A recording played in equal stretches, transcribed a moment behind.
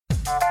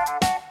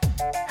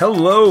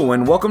Hello,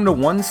 and welcome to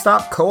One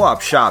Stop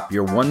Co-op Shop,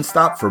 your one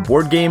stop for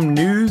board game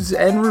news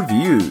and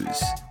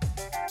reviews.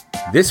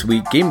 This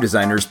week, game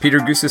designers Peter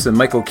Gussis and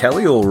Michael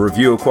Kelly will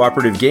review a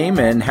cooperative game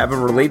and have a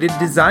related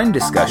design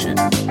discussion.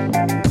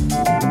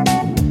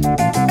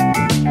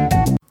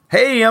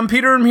 Hey, I'm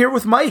Peter, I'm here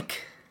with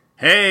Mike.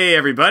 Hey,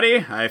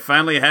 everybody. I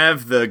finally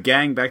have the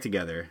gang back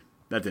together.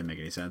 That didn't make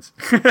any sense.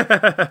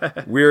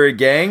 We're a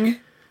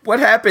gang? What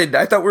happened?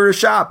 I thought we were a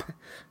shop.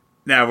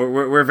 No,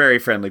 we're very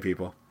friendly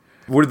people.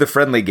 We're the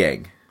friendly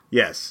gang.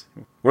 Yes.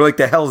 We're like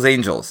the Hells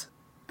Angels.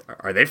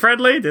 Are they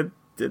friendly? Did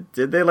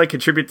they like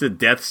contribute to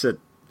deaths at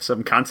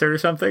some concert or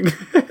something?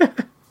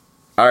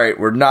 Alright,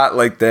 we're not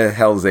like the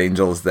Hells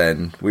Angels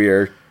then. We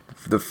are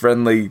the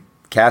friendly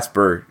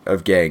Casper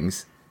of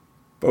gangs.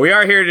 But we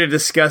are here to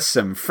discuss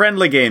some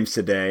friendly games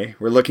today.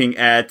 We're looking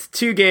at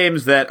two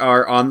games that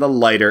are on the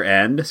lighter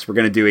end. So we're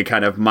going to do a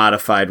kind of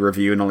modified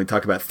review and only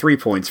talk about 3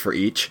 points for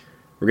each.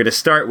 We're going to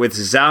start with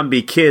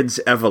Zombie Kids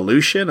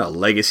Evolution, a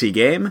legacy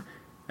game.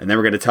 And then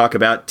we're going to talk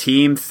about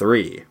Team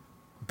 3.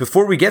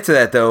 Before we get to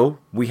that, though,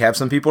 we have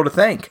some people to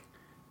thank.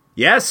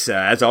 Yes,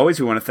 as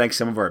always, we want to thank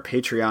some of our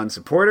Patreon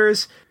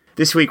supporters.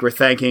 This week we're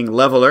thanking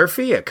Level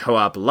Urfi, a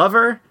co-op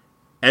lover,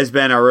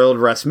 Esben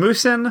Arild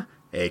Rasmussen,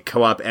 a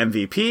co-op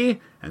MVP,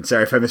 and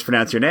sorry if I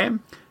mispronounced your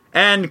name,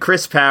 and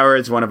Chris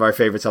Powers, one of our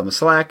favorites on the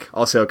Slack,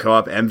 also a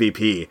co-op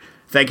MVP.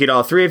 Thank you to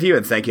all three of you,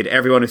 and thank you to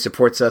everyone who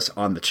supports us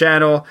on the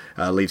channel,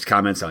 leaves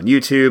comments on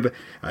YouTube,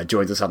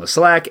 joins us on the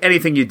Slack,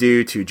 anything you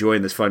do to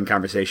join this fun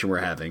conversation we're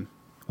having.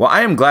 Well,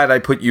 I am glad I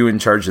put you in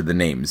charge of the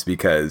names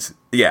because,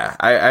 yeah,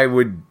 I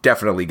would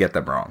definitely get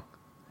them wrong.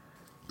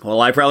 Well,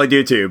 I probably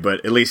do too,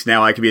 but at least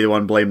now I can be the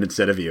one blamed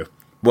instead of you.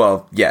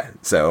 Well, yeah,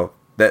 so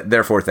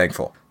therefore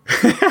thankful.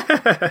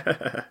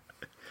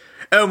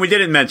 Oh, and we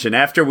didn't mention,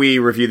 after we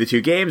review the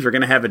two games, we're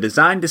going to have a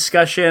design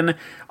discussion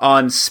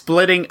on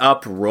splitting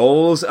up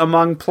roles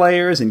among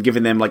players and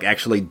giving them, like,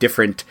 actually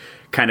different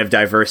kind of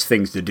diverse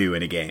things to do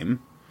in a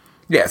game.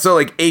 Yeah, so,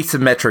 like,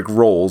 asymmetric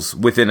roles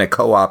within a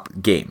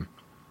co-op game.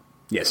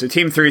 Yeah, so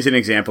Team 3 is an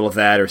example of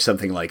that, or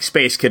something like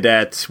Space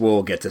Cadets.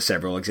 We'll get to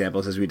several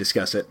examples as we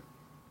discuss it.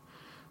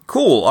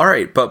 Cool,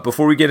 alright, but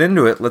before we get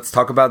into it, let's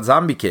talk about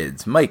Zombie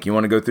Kids. Mike, you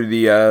want to go through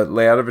the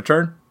layout of a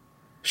turn?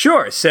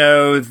 Sure,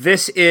 so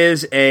this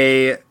is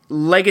a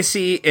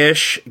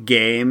legacy-ish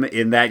game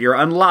in that you're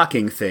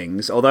unlocking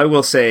things, although I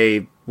will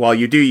say, while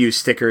you do use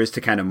stickers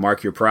to kind of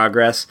mark your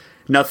progress,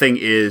 nothing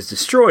is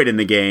destroyed in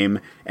the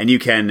game, and you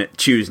can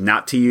choose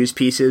not to use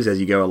pieces as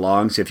you go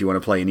along, so if you want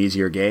to play an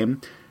easier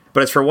game.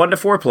 But it's for 1 to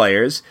 4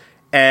 players,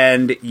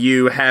 and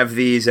you have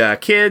these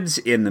kids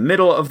in the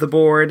middle of the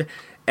board,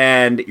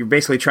 and you're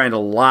basically trying to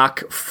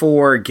lock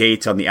 4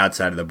 gates on the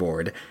outside of the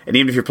board. And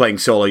even if you're playing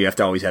solo, you have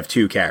to always have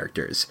 2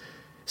 characters.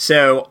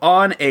 So,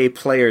 on a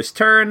player's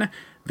turn,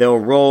 they'll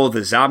roll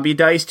the zombie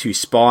dice to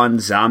spawn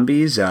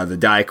zombies. The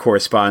die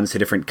corresponds to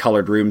different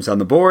colored rooms on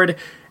the board,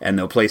 and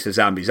they'll place the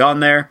zombies on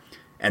there.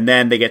 And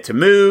then they get to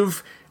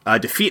move,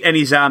 defeat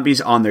any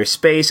zombies on their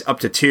space, up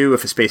to 2.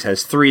 If a space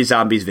has 3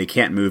 zombies, they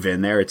can't move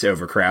in there, it's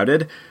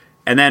overcrowded.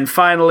 And then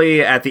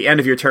finally, at the end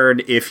of your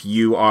turn, if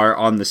you are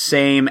on the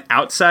same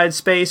outside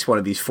space, one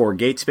of these 4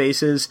 gate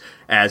spaces,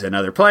 as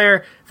another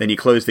player, then you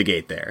close the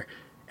gate there.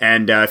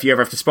 And if you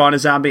ever have to spawn a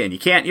zombie and you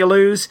can't, you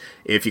lose.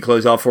 If you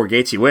close all 4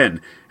 gates, you win.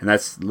 And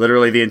that's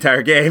literally the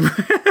entire game.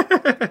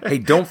 Hey,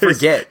 don't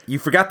forget, you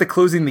forgot the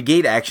closing the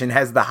gate action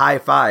has the high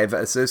five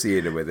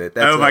associated with it.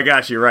 That's my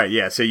gosh, you're right.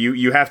 Yeah, so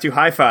you have to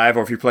high five,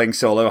 or if you're playing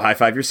solo, high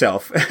five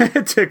yourself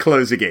to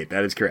close the gate.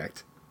 That is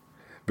correct.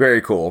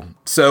 Very cool.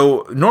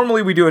 So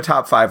normally we do a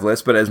top 5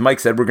 list, but as Mike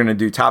said, we're going to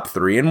do top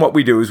 3. And what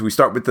we do is we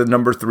start with the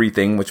number 3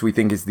 thing, which we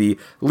think is the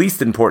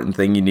least important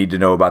thing you need to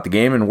know about the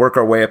game, and work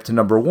our way up to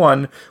number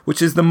 1,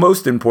 which is the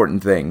most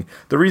important thing.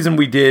 The reason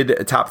we did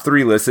a top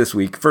 3 list this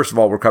week, first of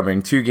all, we're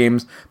covering 2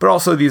 games, but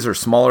also these are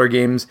smaller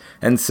games,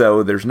 and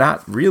so there's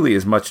not really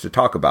as much to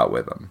talk about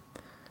with them.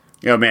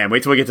 Oh man,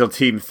 wait till we get to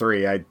Team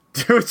 3. I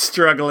do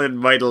struggle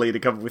mightily to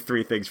come up with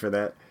 3 things for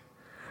that.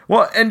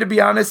 Well, and to be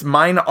honest,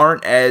 mine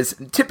aren't as...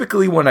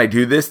 Typically when I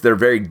do this, they're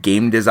very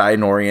game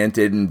design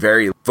oriented and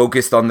very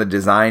focused on the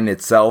design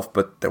itself,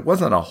 but there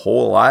wasn't a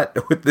whole lot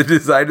with the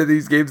design of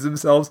these games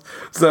themselves.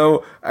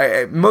 So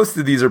most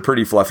of these are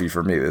pretty fluffy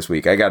for me this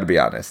week, I gotta be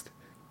honest.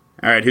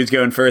 All right, who's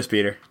going first,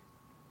 Peter?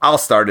 I'll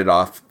start it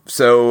off.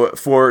 So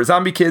for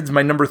Zombie Kids,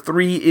 my number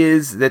 3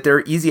 is that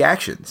they're easy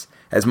actions.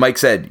 As Mike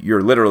said,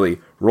 you're literally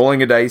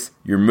rolling a dice,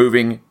 you're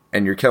moving,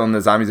 and you're killing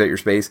the zombies at your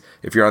space.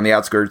 If you're on the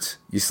outskirts,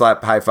 you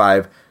slap high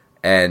five,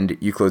 and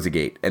you close the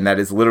gate. And that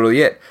is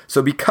literally it.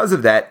 So because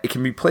of that, it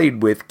can be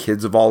played with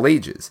kids of all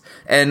ages.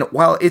 And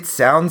while it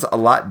sounds a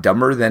lot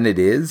dumber than it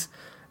is,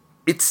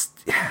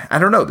 I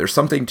don't know, there's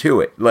something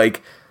to it.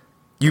 Like,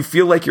 you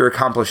feel like you're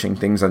accomplishing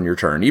things on your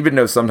turn, even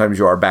though sometimes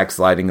you are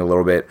backsliding a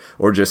little bit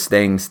or just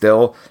staying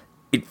still.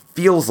 It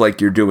feels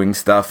like you're doing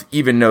stuff,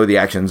 even though the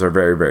actions are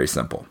very, very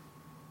simple.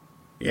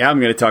 Yeah, I'm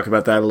going to talk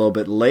about that a little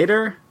bit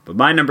later. But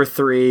my number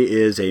 3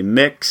 is a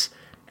mix,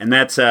 and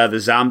that's the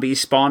zombie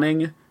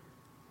spawning.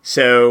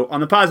 So,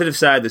 on the positive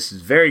side, this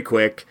is very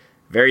quick,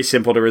 Very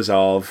simple to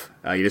resolve.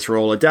 You just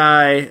roll a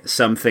die.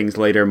 Some things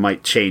later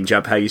might change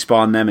up how you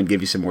spawn them and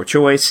give you some more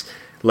choice.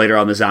 Later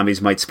on, the zombies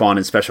might spawn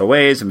in special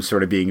ways. I'm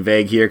sort of being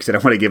vague here because I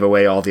don't want to give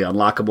away all the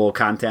unlockable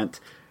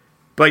content.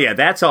 But yeah,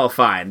 that's all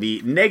fine.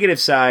 The negative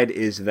side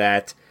is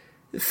that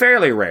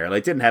fairly rare. Like,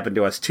 it didn't happen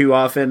to us too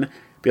often.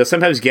 But you'll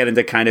sometimes get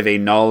into kind of a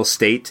null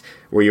state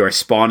where you are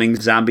spawning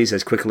zombies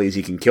as quickly as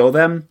you can kill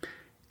them.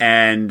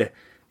 And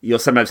you'll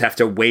sometimes have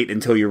to wait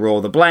until you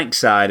roll the blank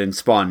side and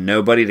spawn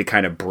nobody to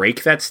kind of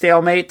break that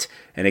stalemate.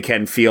 And it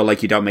can feel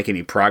like you don't make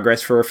any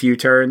progress for a few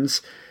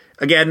turns.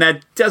 Again,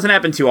 that doesn't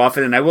happen too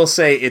often, and I will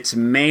say it's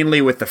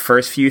mainly with the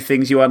first few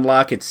things you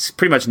unlock. It's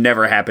pretty much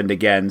never happened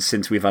again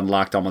since we've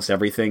unlocked almost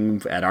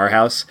everything at our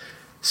house.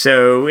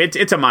 So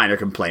it's a minor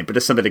complaint, but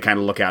it's something to kind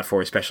of look out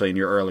for, especially in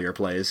your earlier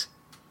plays.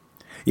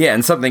 Yeah,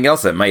 and something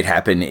else that might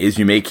happen is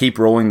you may keep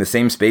rolling the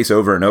same space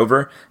over and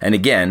over, and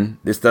again,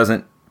 this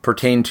doesn't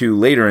pertain to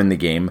later in the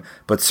game,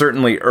 but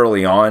certainly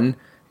early on.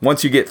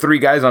 Once you get 3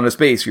 guys on a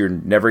space, you're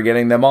never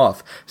getting them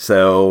off.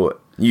 So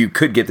you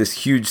could get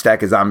this huge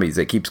stack of zombies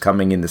that keeps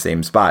coming in the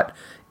same spot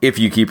if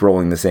you keep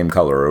rolling the same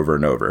color over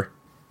and over.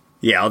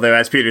 Yeah, although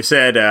as Peter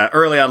said,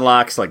 early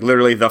unlocks, like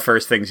literally the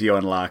first things you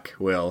unlock,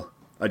 will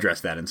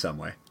address that in some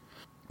way.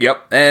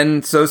 Yep,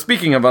 and so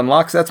speaking of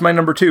unlocks, that's my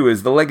number 2,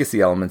 is the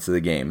legacy elements of the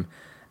game.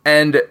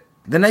 And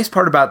the nice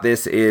part about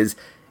this is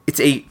it's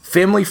a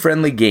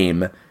family-friendly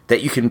game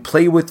that you can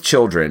play with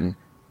children,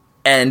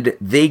 and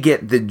they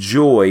get the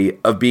joy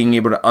of being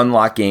able to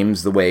unlock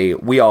games the way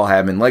we all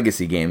have in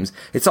legacy games.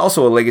 It's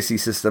also a legacy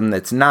system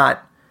that's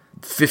not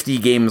 50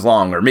 games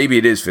long, or maybe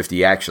it is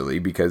 50 actually,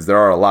 because there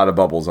are a lot of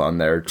bubbles on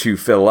there to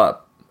fill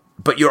up.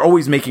 But you're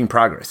always making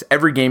progress.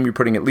 Every game you're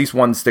putting at least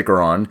one sticker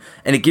on,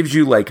 and it gives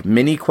you like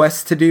mini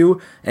quests to do,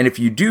 and if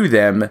you do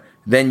them,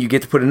 then you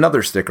get to put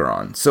another sticker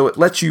on. So it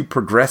lets you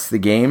progress the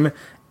game,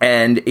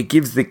 and it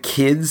gives the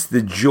kids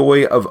the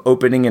joy of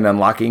opening and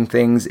unlocking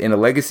things in a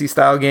legacy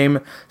style game.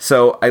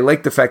 So I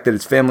like the fact that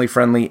it's family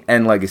friendly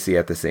and legacy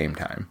at the same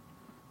time.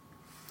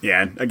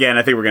 Yeah, again,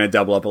 I think we're going to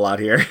double up a lot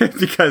here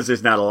because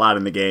there's not a lot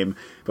in the game.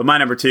 But my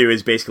number 2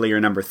 is basically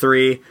your number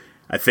 3.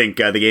 I think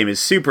the game is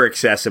super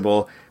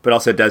accessible, but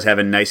also does have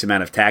a nice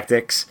amount of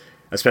tactics.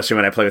 Especially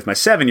when I play with my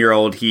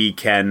 7-year-old, he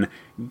can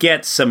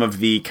get some of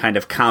the kind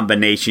of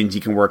combinations you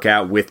can work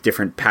out with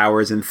different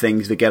powers and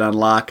things that get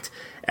unlocked,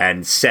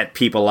 and set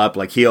people up.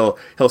 Like he'll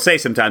say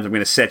sometimes, I'm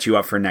going to set you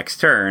up for next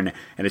turn,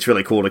 and it's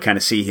really cool to kind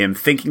of see him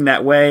thinking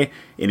that way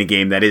in a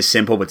game that is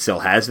simple but still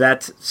has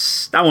that,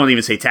 I won't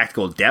even say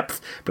tactical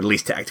depth, but at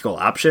least tactical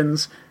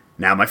options.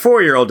 Now, my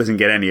 4-year-old doesn't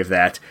get any of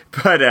that,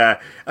 but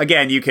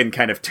again, you can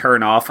kind of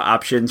turn off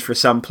options for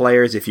some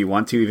players if you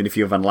want to, even if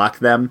you have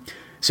unlocked them.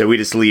 So we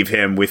just leave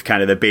him with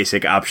kind of the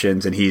basic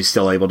options, and he's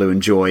still able to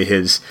enjoy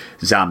his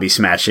zombie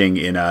smashing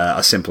in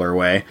a simpler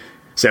way.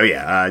 So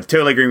yeah,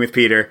 totally agreeing with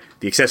Peter.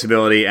 The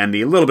accessibility and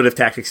the little bit of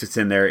tactics that's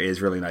in there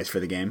is really nice for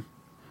the game.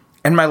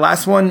 And my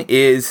last one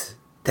is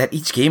that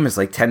each game is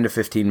like 10 to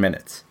 15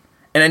 minutes.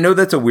 And I know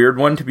that's a weird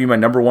one to be my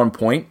number 1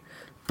 point,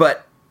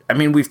 but I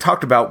mean, we've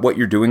talked about what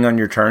you're doing on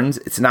your turns.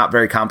 It's not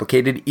very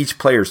complicated. Each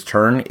player's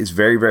turn is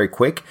very, very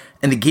quick,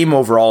 and the game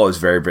overall is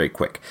very, very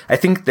quick. I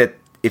think that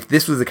if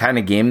this was the kind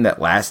of game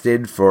that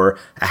lasted for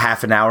a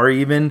half an hour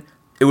even,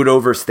 it would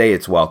overstay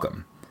its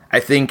welcome. I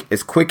think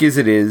as quick as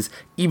it is,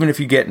 even if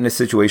you get in a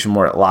situation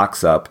where it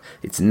locks up,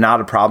 it's not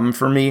a problem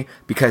for me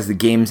because the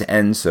games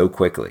end so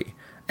quickly.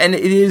 And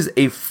it is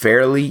a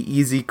fairly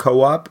easy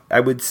co-op, I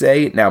would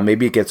say. Now,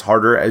 maybe it gets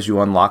harder as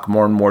you unlock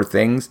more and more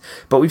things,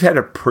 but we've had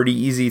a pretty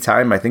easy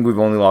time. I think we've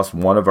only lost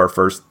one of our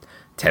first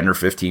 10 or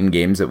 15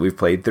 games that we've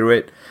played through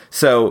it.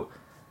 So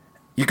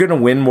you're going to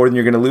win more than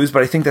you're going to lose,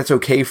 but I think that's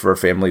okay for a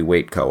family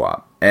weight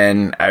co-op.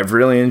 And I've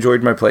really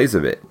enjoyed my plays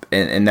of it.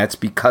 And that's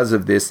because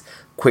of this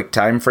quick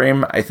time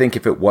frame. I think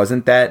if it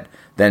wasn't that,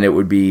 then it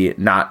would be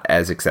not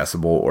as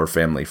accessible or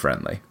family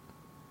friendly.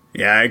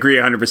 Yeah, I agree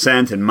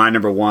 100%, and my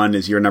number 1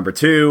 is your number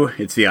 2.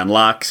 It's the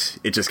unlocks.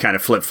 It just kind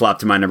of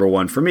flip-flopped to my number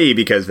 1 for me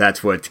because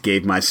that's what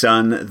gave my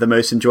son the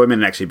most enjoyment,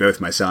 and actually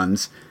both my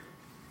sons.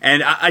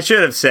 And I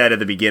should have said at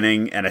the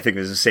beginning, and I think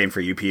this is the same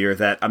for you, Peter,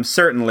 that I'm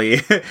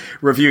certainly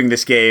reviewing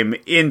this game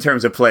in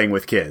terms of playing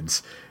with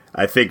kids.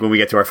 I think when we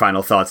get to our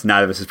final thoughts,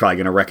 neither of us is probably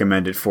going to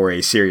recommend it for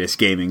a serious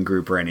gaming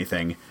group or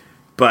anything.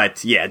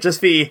 But yeah, just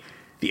the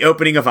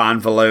opening of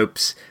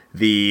envelopes,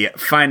 the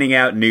finding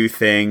out new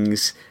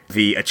things,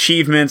 the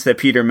achievements that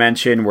Peter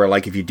mentioned, where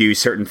like if you do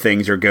certain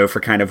things or go for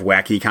kind of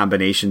wacky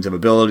combinations of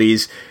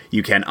abilities,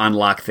 you can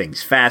unlock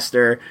things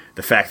faster.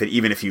 The fact that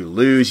even if you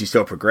lose, you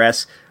still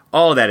progress.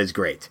 All of that is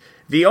great.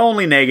 The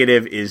only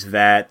negative is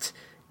that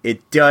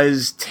it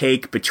does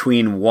take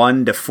between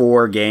 1 to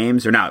 4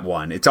 games, or not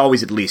 1, it's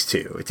always at least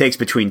 2. It takes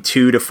between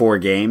 2 to 4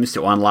 games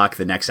to unlock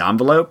the next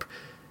envelope.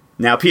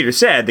 Now, Peter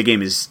said the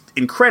game is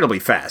incredibly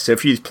fast, so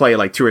if you play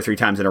like 2 or 3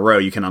 times in a row,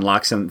 you can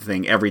unlock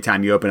something every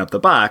time you open up the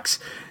box,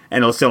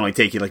 and it'll still only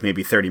take you like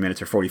maybe 30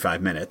 minutes or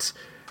 45 minutes.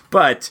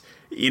 But,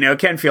 you know, it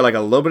can feel like a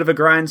little bit of a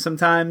grind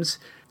sometimes.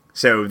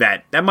 So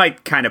that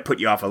might kind of put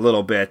you off a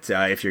little bit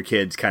if your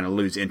kids kind of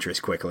lose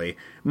interest quickly.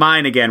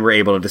 Mine, again, were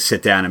able to just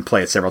sit down and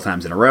play it several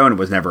times in a row, and it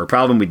was never a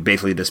problem. We'd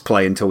basically just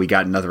play until we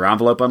got another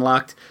envelope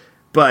unlocked.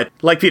 But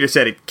like Peter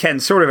said, it can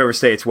sort of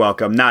overstay its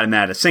welcome, not in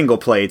that a single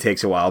play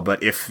takes a while,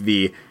 but if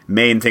the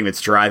main thing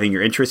that's driving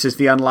your interest is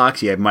the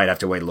unlocks, you might have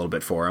to wait a little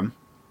bit for them.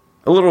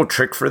 A little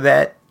trick for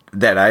that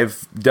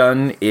I've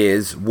done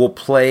is we'll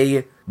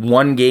play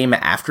one game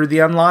after the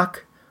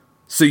unlock.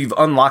 So you've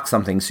unlocked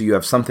something, so you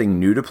have something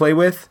new to play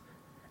with.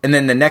 And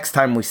then the next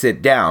time we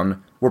sit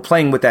down, we're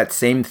playing with that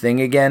same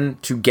thing again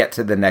to get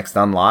to the next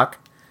unlock,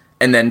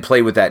 and then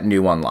play with that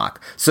new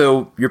unlock.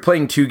 So you're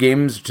playing 2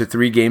 games to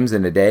 3 games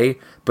in a day,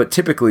 but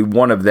typically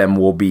one of them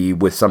will be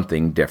with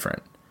something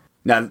different.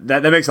 Now,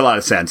 that makes a lot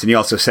of sense, and you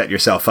also set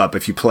yourself up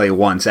if you play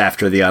once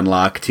after the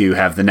unlock to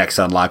have the next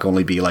unlock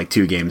only be like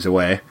 2 games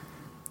away.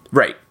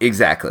 Right,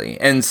 exactly.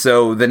 And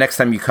so the next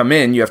time you come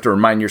in, you have to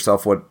remind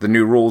yourself what the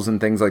new rules and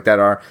things like that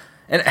are.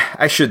 And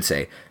I should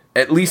say,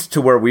 at least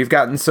to where we've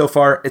gotten so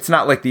far, it's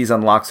not like these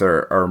unlocks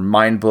are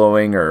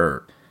mind-blowing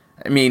or...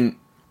 I mean,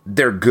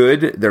 they're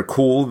good, they're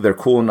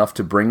cool enough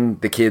to bring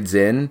the kids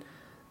in,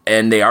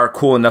 and they are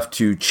cool enough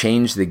to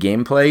change the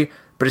gameplay,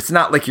 but it's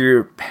not like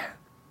you're...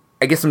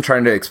 I guess I'm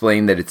trying to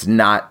explain that it's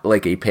not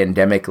like a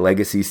Pandemic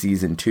Legacy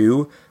Season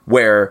 2,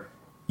 where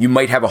you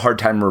might have a hard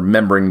time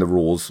remembering the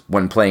rules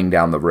when playing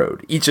down the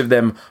road. Each of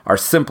them are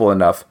simple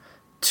enough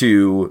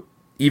to,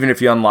 even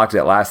if you unlocked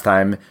it last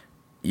time,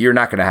 you're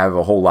not going to have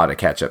a whole lot of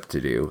catch-up to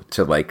do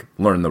to, like,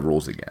 learn the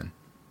rules again.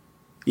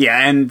 Yeah,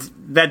 and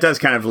that does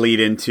kind of lead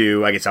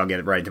into, I guess I'll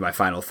get right into my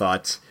final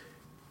thoughts.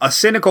 A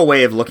cynical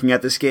way of looking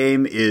at this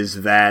game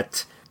is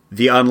that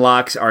the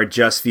unlocks are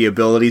just the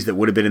abilities that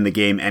would have been in the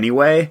game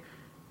anyway,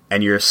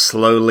 and you're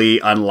slowly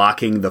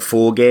unlocking the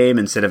full game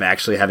instead of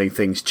actually having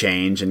things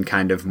change and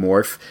kind of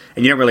morph.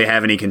 And you don't really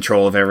have any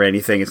control of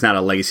anything. It's not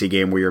a legacy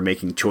game where you're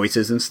making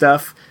choices and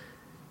stuff.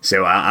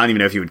 So I don't even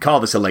know if you would call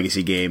this a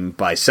legacy game.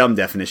 By some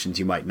definitions,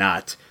 you might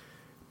not.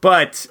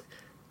 But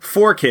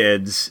for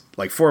kids,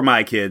 like for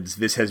my kids,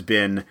 this has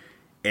been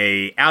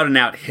a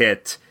out-and-out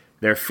hit.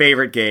 Their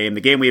favorite game, the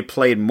game we have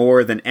played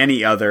more than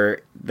any other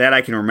that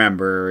I can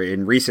remember,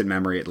 in recent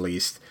memory at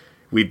least.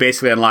 We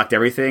basically unlocked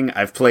everything.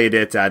 I've played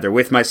it either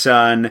with my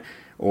son,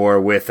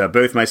 or with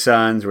both my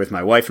sons, or with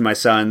my wife and my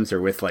sons,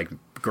 or with like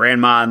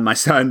grandma and my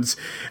sons.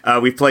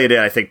 We've played it,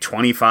 I think,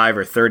 25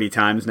 or 30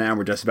 times now.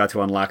 We're just about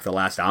to unlock the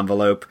last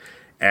envelope,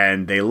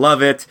 and they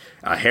love it.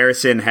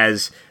 Harrison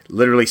has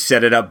literally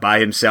set it up by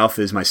himself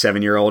as my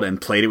 7-year-old and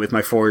played it with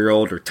my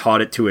 4-year-old or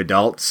taught it to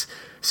adults.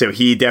 So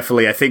he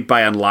definitely, I think by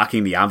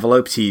unlocking the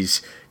envelopes,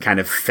 he's kind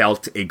of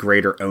felt a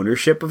greater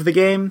ownership of the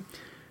game.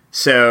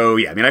 So,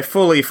 yeah, I mean, I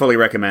fully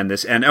recommend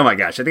this. And, oh my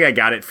gosh, I think I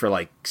got it for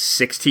like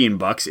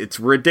 $16. It's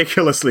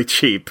ridiculously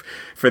cheap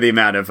for the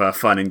amount of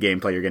fun and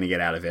gameplay you're going to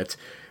get out of it.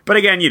 But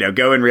again,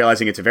 go in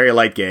realizing it's a very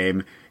light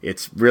game.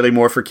 It's really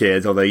more for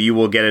kids, although you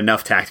will get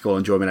enough tactical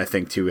enjoyment, I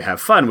think, to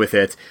have fun with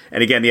it.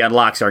 And again, the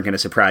unlocks aren't going to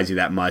surprise you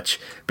that much.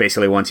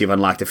 Basically, once you've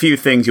unlocked a few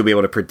things, you'll be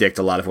able to predict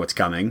a lot of what's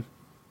coming.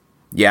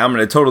 Yeah, I'm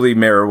going to totally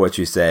mirror what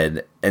you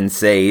said and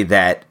say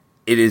that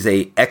it is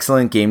an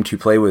excellent game to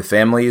play with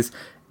families.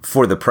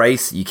 For the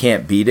price, you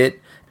can't beat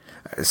it.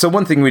 So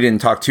one thing we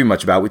didn't talk too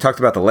much about, we talked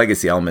about the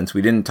legacy elements.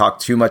 We didn't talk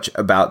too much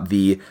about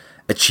the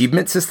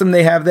achievement system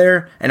they have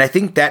there. And I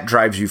think that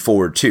drives you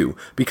forward too,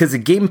 because the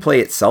gameplay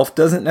itself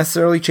doesn't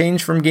necessarily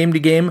change from game to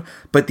game,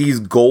 but these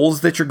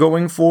goals that you're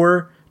going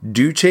for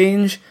do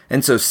change.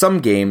 And so some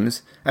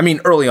games, I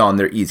mean, early on,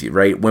 they're easy,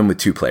 right? Win with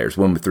 2 players,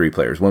 win with 3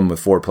 players, win with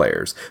 4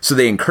 players. So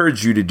they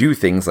encourage you to do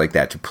things like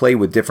that, to play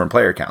with different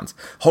player counts.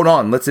 Hold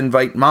on, let's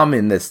invite mom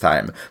in this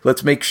time.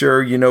 Let's make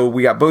sure,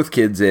 we got both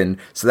kids in,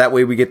 so that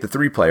way we get the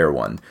 3-player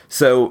one.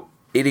 So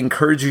it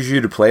encourages you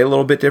to play a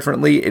little bit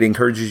differently. It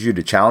encourages you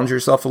to challenge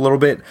yourself a little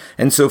bit.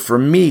 And so for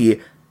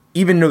me,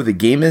 even though the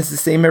game is the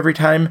same every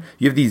time,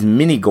 you have these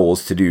mini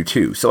goals to do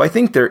too. So I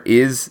think there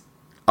is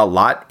a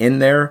lot in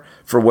there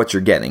for what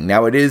you're getting.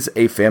 Now, it is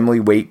a family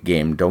weight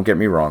game. Don't get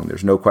me wrong.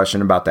 There's no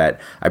question about that.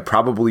 I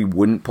probably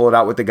wouldn't pull it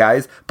out with the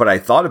guys, but I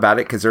thought about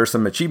it because there are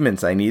some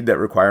achievements I need that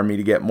require me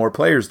to get more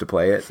players to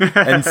play it.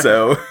 And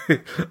so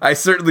I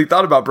certainly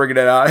thought about bringing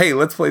it out. Hey,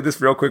 let's play this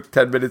real quick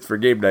 10 minutes for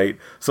game night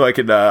so I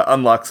can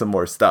unlock some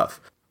more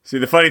stuff. See,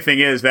 the funny thing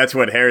is, that's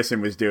what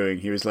Harrison was doing.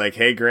 He was like,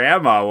 hey,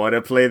 Grandma, want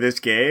to play this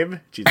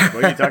game? She's like,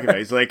 what are you talking about?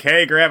 He's like,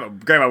 hey,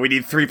 Grandma, we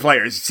need 3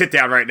 players. Sit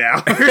down right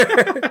now.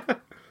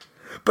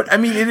 But, I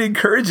mean, it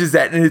encourages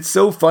that, and it's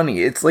so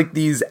funny. It's like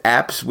these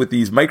apps with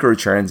these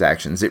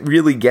microtransactions. It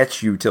really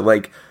gets you to,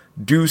 like,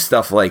 do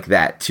stuff like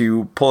that,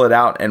 to pull it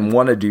out and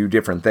want to do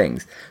different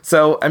things.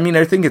 So, I mean,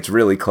 I think it's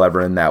really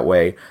clever in that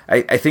way.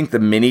 I think the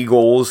mini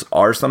goals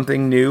are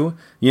something new.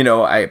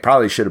 I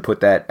probably should have put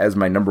that as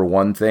my number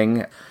 1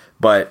 thing,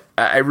 but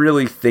I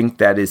really think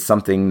that is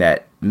something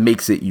that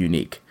makes it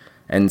unique.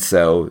 And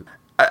so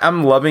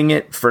I'm loving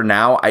it for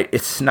now.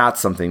 It's not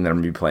something that I'm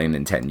going to be playing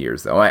in 10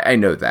 years, though. I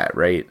know that,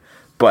 right?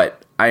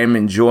 But I am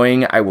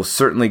enjoying. I will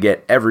certainly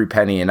get every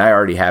penny, and I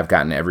already have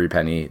gotten every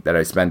penny that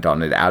I spent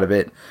on it out of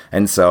it.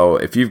 And so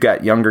if you've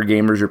got younger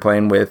gamers you're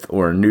playing with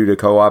or new to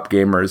co-op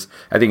gamers,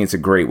 I think it's a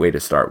great way to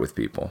start with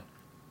people.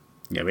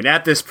 Yeah, I mean,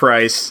 at this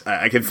price,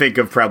 I can think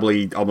of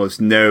probably almost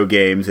no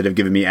games that have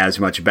given me as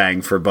much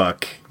bang for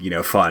buck,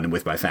 fun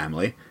with my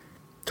family.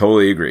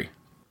 Totally agree.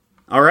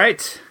 All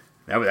right.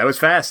 That was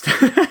fast.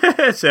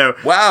 So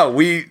wow,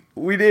 we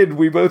did.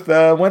 We both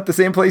went the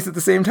same place at the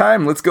same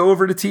time. Let's go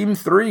over to Team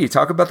 3.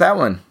 Talk about that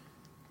one.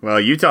 Well,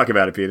 you talk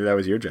about it, Peter. That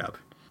was your job.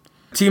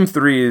 Team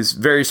 3 is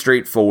very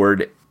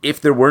straightforward. If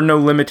there were no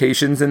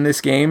limitations in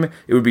this game,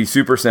 it would be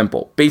super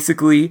simple.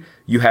 Basically,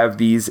 you have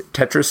these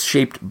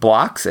Tetris-shaped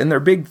blocks, and they're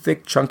big,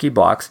 thick, chunky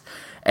blocks,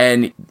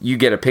 and you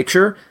get a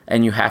picture,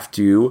 and you have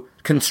to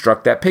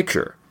construct that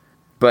picture.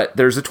 But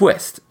there's a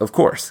twist, of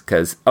course,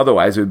 because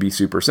otherwise it would be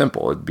super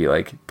simple. It'd be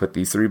like, put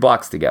these 3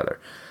 blocks together.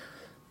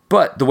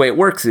 But the way it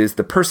works is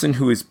the person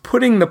who is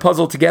putting the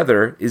puzzle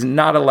together is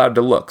not allowed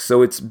to look.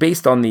 So it's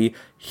based on the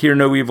hear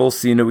no evil,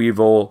 see no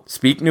evil,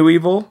 speak no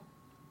evil.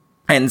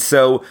 And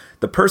so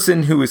the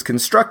person who is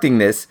constructing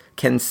this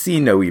can see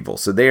no evil.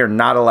 So they are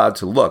not allowed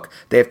to look.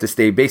 They have to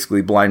stay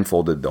basically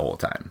blindfolded the whole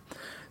time.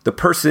 The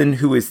person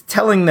who is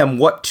telling them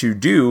what to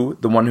do,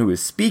 the one who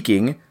is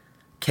speaking,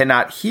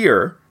 cannot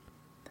hear.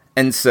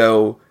 And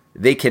so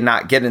they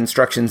cannot get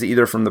instructions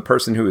either from the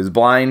person who is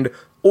blind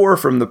or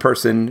from the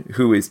person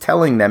who is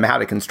telling them how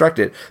to construct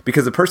it,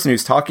 because the person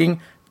who's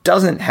talking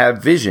doesn't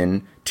have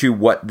vision to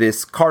what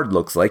this card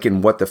looks like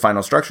and what the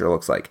final structure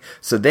looks like.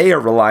 So they are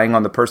relying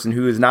on the person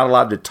who is not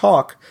allowed to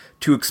talk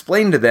to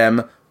explain to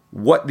them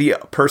what the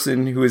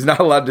person who is not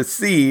allowed to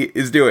see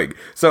is doing.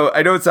 So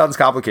I know it sounds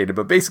complicated,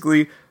 but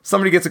basically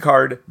somebody gets a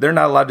card, they're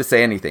not allowed to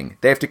say anything.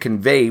 They have to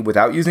convey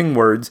without using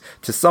words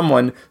to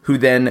someone who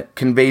then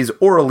conveys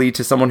orally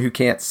to someone who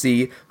can't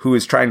see, who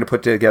is trying to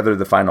put together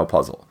the final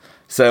puzzle.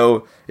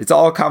 So it's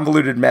all a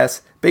convoluted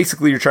mess.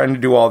 Basically, you're trying to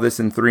do all this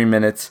in 3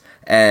 minutes,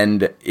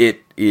 and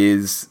it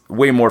is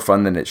way more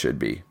fun than it should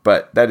be.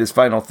 But that is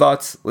final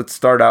thoughts. Let's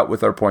start out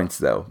with our points,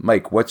 though.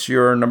 Mike, what's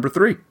your number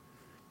 3?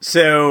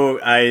 So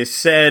I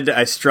said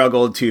I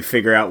struggled to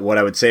figure out what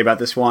I would say about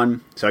this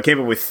one. So I came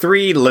up with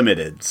 3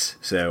 limiteds.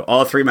 So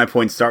all 3 of my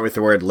points start with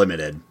the word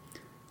limited.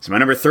 So my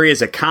number 3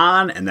 is a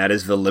con, and that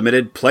is the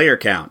limited player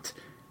count.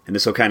 And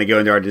this will kind of go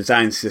into our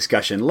designs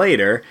discussion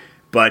later.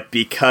 But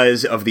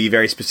because of the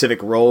very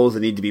specific roles that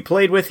need to be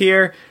played with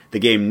here, the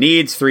game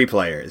needs 3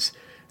 players.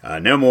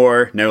 No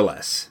more, no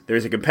less.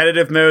 There's a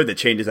competitive mode that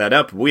changes that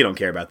up. We don't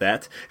care about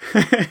that.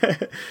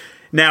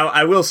 Now,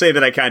 I will say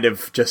that I kind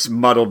of just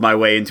muddled my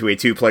way into a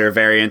 2-player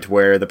variant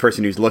where the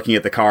person who's looking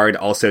at the card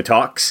also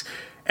talks,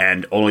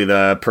 and only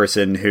the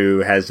person who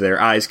has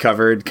their eyes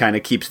covered kind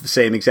of keeps the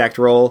same exact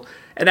role.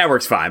 And that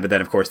works fine, but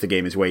then, of course, the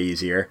game is way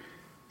easier.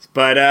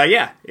 But,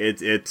 yeah,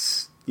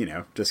 it's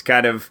just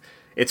kind of...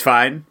 It's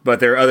fine, but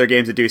there are other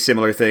games that do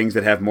similar things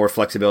that have more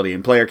flexibility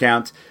in player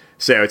count,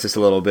 so it's just a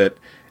little bit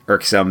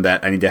irksome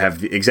that I need to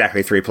have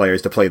exactly 3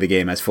 players to play the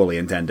game as fully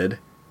intended.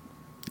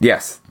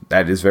 Yes,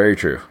 that is very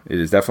true. It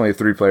is definitely a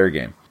 3-player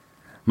game.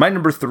 My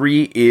number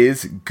 3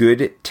 is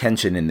good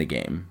tension in the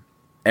game.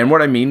 And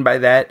what I mean by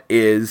that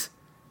is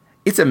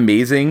it's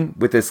amazing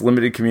with this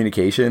limited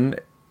communication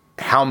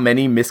how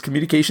many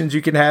miscommunications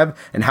you can have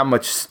and how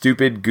much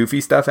stupid,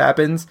 goofy stuff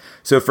happens.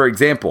 So, for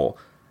example...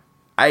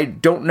 I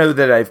don't know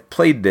that I've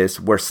played this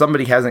where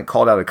somebody hasn't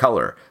called out a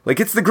color. Like,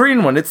 it's the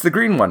green one, it's the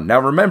green one. Now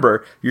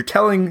remember, you're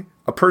telling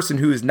a person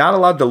who is not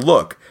allowed to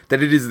look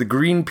that it is the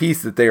green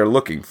piece that they are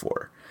looking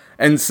for.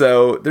 And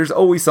so there's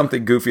always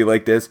something goofy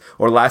like this.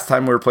 Or last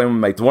time we were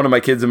playing with one of my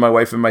kids and my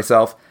wife and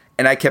myself,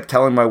 and I kept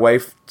telling my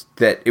wife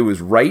that it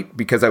was right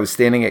because I was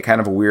standing at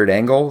kind of a weird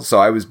angle. So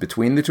I was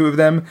between the two of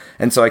them.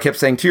 And so I kept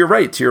saying, to your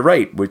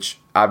right, which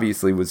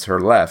obviously was her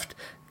left,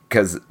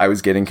 because I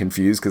was getting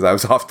confused because I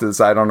was off to the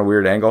side on a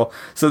weird angle.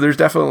 So there's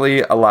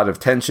definitely a lot of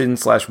tension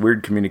 /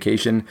 weird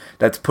communication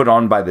that's put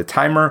on by the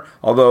timer.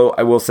 Although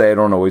I will say I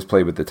don't always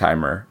play with the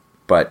timer.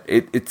 But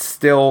it's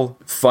still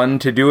fun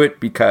to do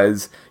it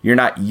because you're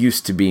not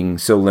used to being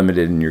so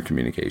limited in your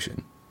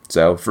communication.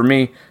 So for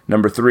me,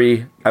 number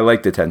 3, I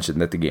like the tension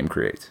that the game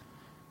creates.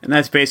 And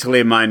that's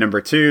basically my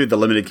number 2, the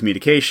limited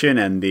communication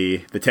and the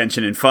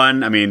tension and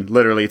fun. I mean,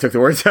 literally, it took the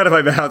words out of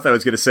my mouth. I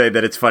was going to say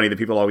that it's funny that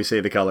people always say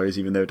the colors,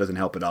 even though it doesn't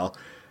help at all.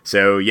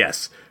 So,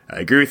 yes,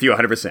 I agree with you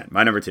 100%.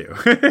 My number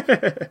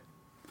 2.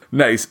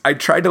 Nice. I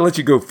tried to let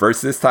you go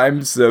first this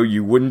time so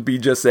you wouldn't be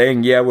just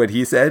saying, yeah, what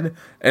he said.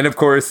 And, of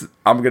course,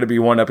 I'm going to be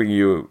one-upping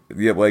you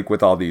like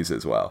with all these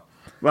as well.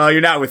 Well,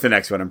 you're not with the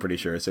next one, I'm pretty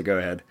sure, so go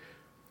ahead.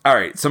 All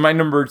right, so my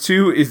number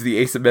 2 is the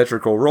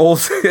asymmetrical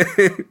roles,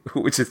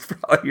 which is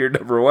probably your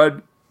number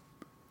 1.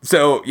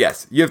 So,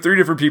 yes, you have 3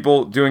 different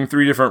people doing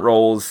 3 different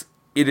roles.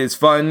 It is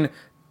fun.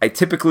 I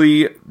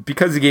typically,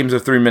 because the games are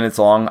 3 minutes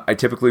long, I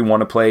typically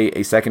want to play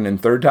a second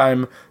and third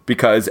time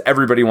because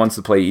everybody wants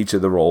to play each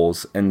of the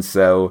roles. And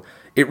so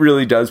it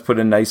really does put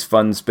a nice,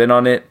 fun spin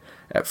on it.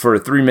 For a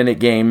 3-minute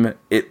game,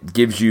 it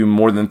gives you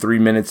more than 3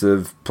 minutes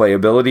of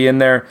playability in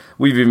there.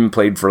 We've even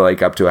played for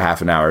like up to a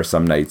half an hour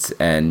some nights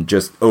and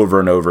just over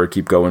and over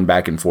keep going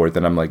back and forth.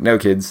 And I'm like, no,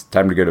 kids,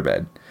 time to go to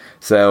bed.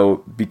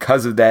 So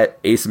because of that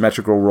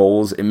asymmetrical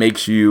rolls, it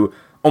makes you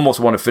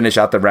almost want to finish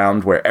out the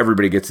round where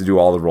everybody gets to do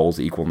all the rolls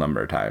equal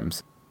number of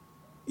times.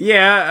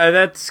 Yeah,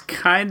 that's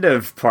kind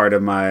of part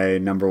of my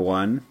number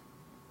one.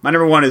 My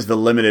number one is the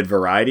limited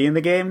variety in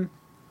the game.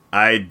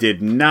 I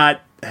did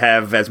not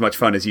have as much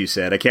fun as you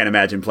said. I can't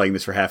imagine playing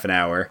this for half an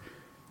hour.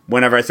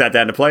 Whenever I sat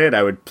down to play it,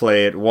 I would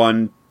play it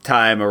one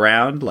time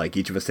around, like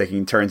each of us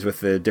taking turns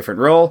with a different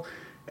role,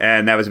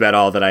 and that was about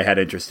all that I had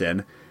interest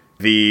in.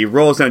 The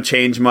roles don't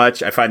change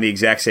much. I find the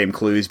exact same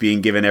clues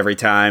being given every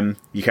time.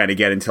 You kind of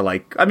get into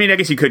like, I mean, I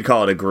guess you could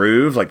call it a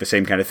groove, like the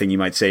same kind of thing you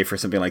might say for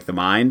something like The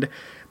Mind,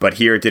 but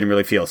here it didn't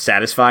really feel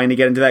satisfying to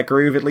get into that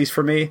groove, at least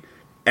for me.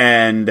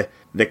 And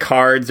the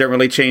cards don't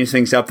really change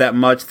things up that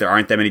much. There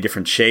aren't that many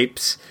different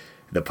shapes.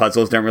 The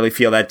puzzles don't really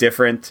feel that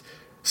different.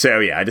 So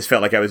yeah, I just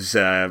felt like I was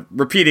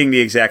repeating the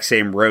exact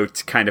same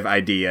rote kind of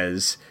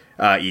ideas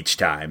each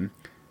time.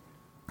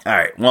 All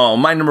right, well,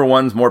 my number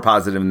one's more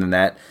positive than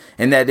that,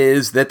 and that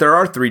is that there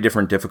are 3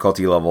 different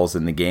difficulty levels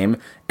in the game,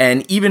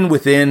 and even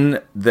within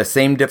the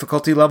same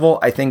difficulty level,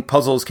 I think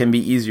puzzles can be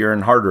easier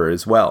and harder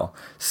as well.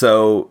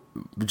 So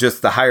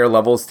just the higher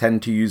levels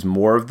tend to use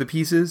more of the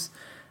pieces,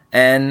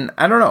 and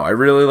I don't know, I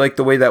really like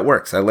the way that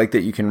works. I like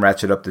that you can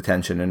ratchet up the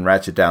tension and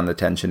ratchet down the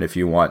tension if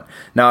you want.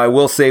 Now, I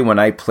will say when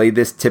I play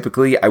this,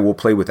 typically I will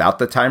play without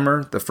the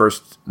timer the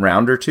first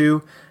round or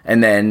two,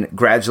 and then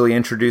gradually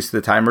introduce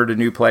the timer to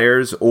new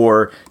players,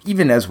 or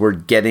even as we're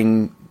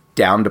getting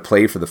down to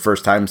play for the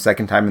first time,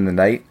 second time in the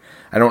night.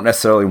 I don't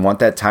necessarily want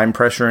that time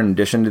pressure in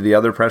addition to the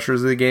other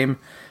pressures of the game.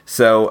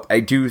 So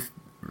I do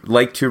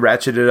like to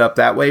ratchet it up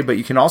that way, but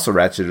you can also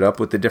ratchet it up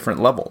with the different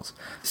levels.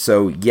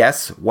 So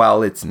yes,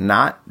 while it's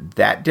not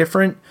that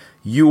different,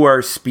 you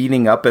are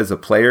speeding up as a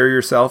player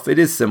yourself. It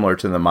is similar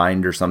to The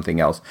Mind or something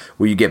else,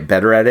 where you get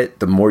better at it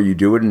the more you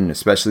do it, and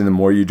especially the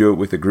more you do it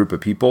with a group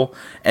of people.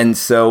 And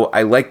so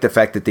I like the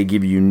fact that they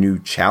give you new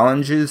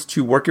challenges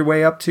to work your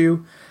way up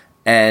to.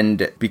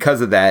 And because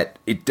of that,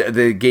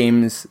 the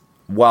games,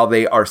 while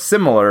they are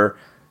similar,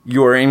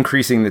 you're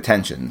increasing the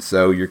tension.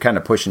 So you're kind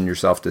of pushing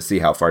yourself to see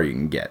how far you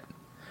can get.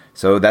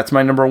 So that's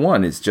my number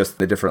one, is just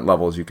the different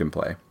levels you can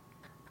play.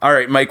 All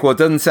right, Mike, well, it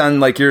doesn't sound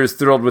like you're as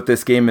thrilled with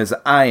this game as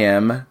I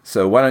am,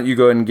 so why don't you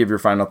go ahead and give your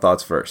final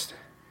thoughts first?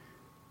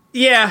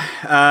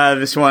 Yeah,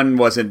 this one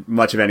wasn't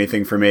much of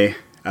anything for me.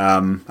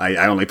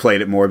 I only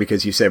played it more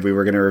because you said we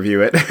were going to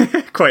review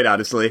it, quite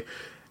honestly.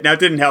 Now, it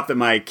didn't help that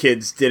my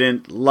kids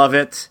didn't love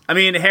it. I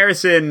mean,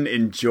 Harrison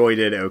enjoyed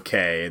it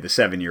okay, the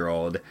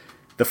 7-year-old.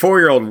 The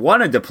 4-year-old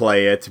wanted to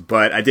play it,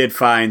 but I did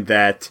find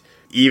that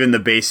even the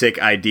basic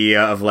idea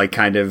of like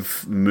kind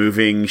of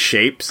moving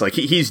shapes, like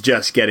he's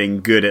just getting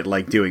good at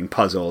like doing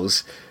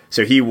puzzles.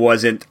 So he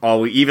wasn't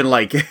always, even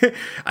like,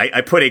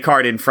 I put a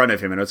card in front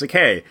of him and I was like,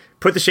 hey,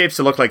 put the shapes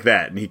to look like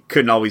that. And he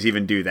couldn't always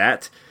even do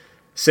that.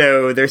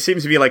 So there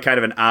seems to be like kind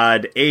of an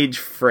odd age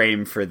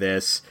frame for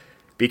this,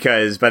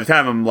 because by the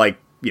time I'm like,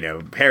 you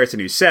know, Harrison,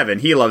 who's 7,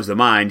 he loves The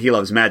Mind, he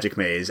loves Magic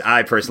Maze.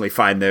 I personally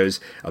find those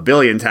a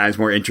billion times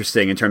more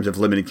interesting in terms of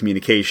limited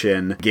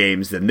communication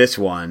games than this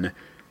one.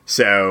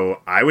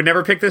 So I would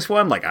never pick this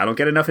one. Like, I don't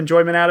get enough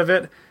enjoyment out of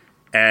it.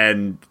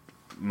 And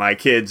my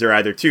kids are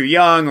either too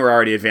young or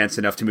already advanced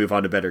enough to move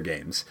on to better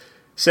games.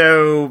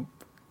 So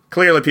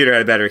clearly Peter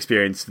had a better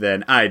experience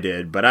than I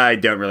did, but I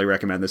don't really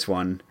recommend this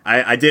one.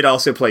 I did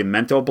also play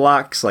Mental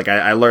Blocks. Like,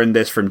 I learned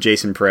this from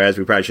Jason Perez.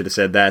 We probably should have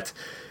said that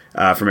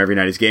from Every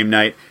Night is Game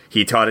Night.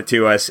 He taught it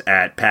to us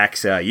at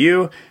PAX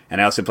U,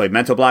 and I also played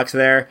Mental Blocks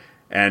there.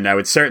 And I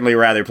would certainly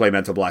rather play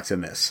Mental Blocks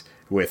than this,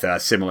 with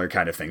similar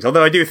kind of things.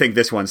 Although I do think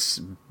this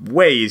one's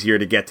way easier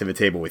to get to the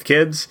table with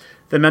kids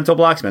than Mental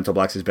Blocks. Mental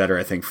Blocks is better,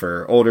 I think,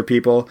 for older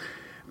people.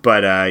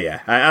 But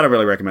yeah, I don't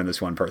really recommend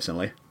this one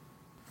personally.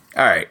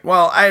 All right,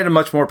 well, I had a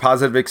much more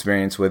positive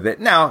experience with it.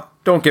 Now,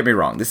 don't get me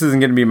wrong, this isn't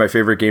going to be my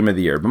favorite game of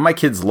the year, but my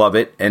kids love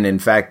it, and in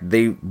fact,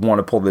 they want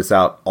to pull this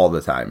out all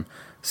the time.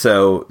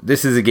 So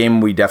this is a game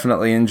we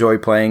definitely enjoy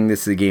playing.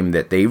 This is a game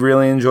that they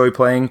really enjoy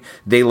playing.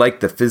 They like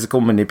the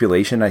physical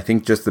manipulation. I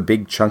think just the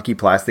big chunky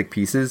plastic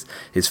pieces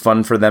is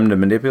fun for them to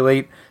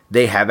manipulate.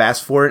 They have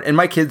asked for it, and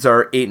my kids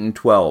are 8 and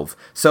 12.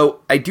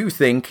 So I do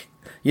think,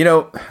 you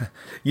know,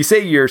 you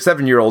say your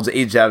 7-year-old's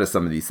aged out of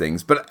some of these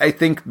things, but I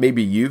think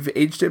maybe you've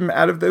aged him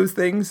out of those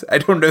things. I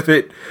don't know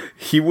that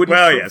he wouldn't.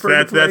 Well, yes,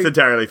 that's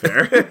entirely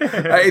fair.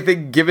 I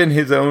think given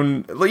his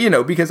own, you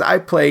know, because I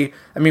play,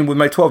 I mean, with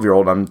my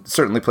 12-year-old, I'm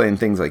certainly playing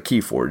things like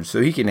Keyforge,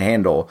 so he can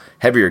handle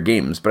heavier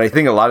games. But I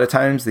think a lot of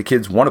times the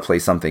kids want to play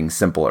something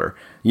simpler,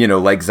 you know,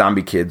 like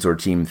Zombie Kids or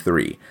Team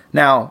 3.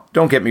 Now,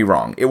 don't get me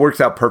wrong. It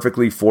works out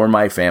perfectly for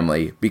my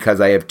family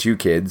because I have 2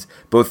 kids.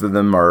 Both of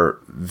them are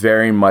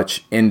very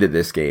much into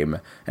this game.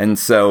 And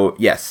so,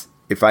 yes,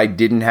 if I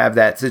didn't have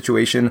that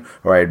situation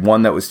or I had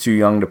one that was too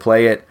young to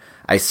play it,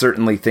 I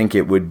certainly think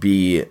it would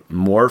be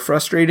more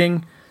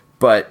frustrating.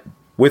 But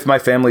with my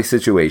family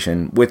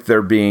situation, with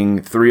there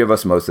being 3 of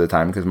us most of the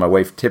time, because my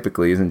wife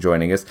typically isn't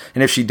joining us.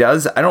 And if she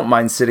does, I don't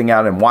mind sitting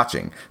out and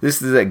watching.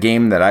 This is a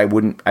game that I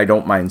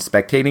don't mind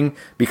spectating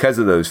because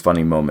of those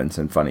funny moments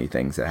and funny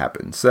things that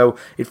happen. So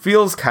it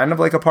feels kind of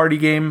like a party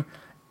game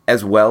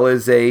as well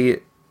as a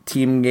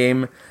team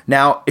game.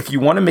 Now, if you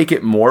want to make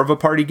it more of a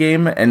party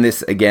game, and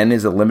this again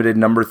is a limited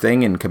number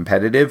thing and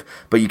competitive,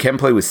 but you can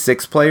play with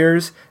 6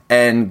 players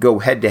and go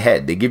head to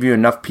head. They give you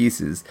enough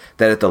pieces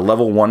that at the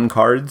level 1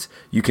 cards,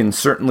 you can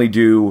certainly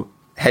do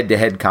head to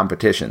head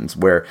competitions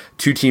where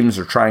 2 teams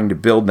are trying to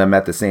build them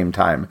at the same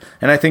time.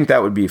 And I think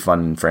that would be fun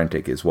and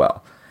frantic as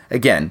well.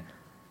 Again,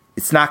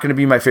 it's not going to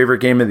be my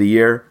favorite game of the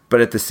year,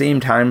 but at the same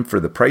time, for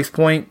the price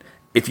point,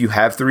 if you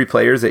have 3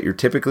 players that you're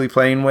typically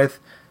playing with,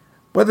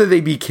 whether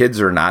they be kids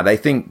or not, I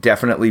think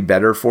definitely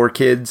better for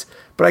kids,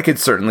 but I could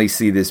certainly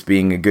see this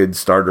being a good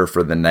starter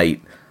for the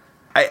night.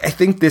 I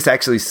think this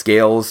actually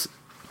scales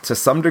to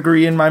some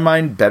degree in my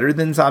mind better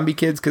than Zombie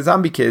Kids, because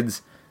Zombie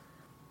Kids,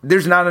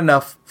 there's not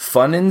enough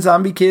fun in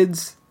Zombie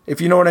Kids,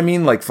 if you know what I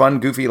mean, like fun,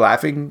 goofy,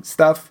 laughing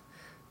stuff,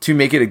 to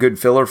make it a good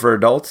filler for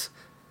adults.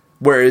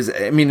 Whereas,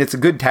 I mean, it's a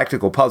good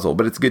tactical puzzle,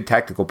 but it's a good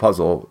tactical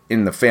puzzle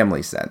in the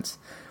family sense.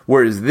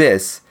 Whereas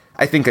this,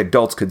 I think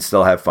adults could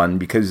still have fun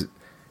because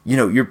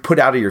you're put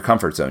out of your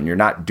comfort zone. You're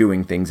not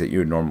doing things that you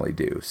would normally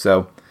do.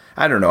 So,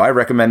 I don't know. I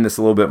recommend this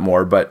a little bit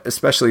more, but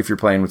especially if you're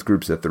playing with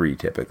groups of 3,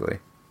 typically.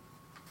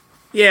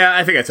 Yeah,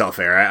 I think that's all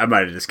fair. I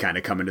might have just kind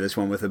of come into this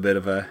one with a bit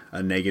of a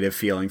negative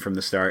feeling from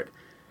the start.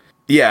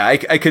 Yeah,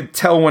 I could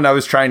tell when I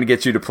was trying to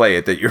get you to play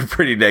it that you're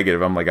pretty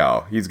negative. I'm like,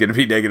 oh, he's going to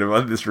be negative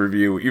on this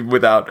review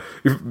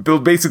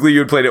basically you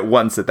had played it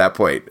once at that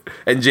point.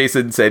 And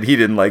Jason said he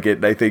didn't like it.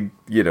 And I think,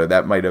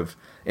 that might have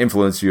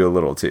influenced you a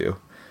little too.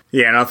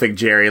 Yeah, and I don't think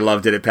Jerry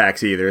loved it at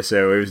PAX either,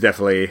 so it was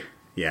definitely,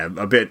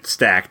 a bit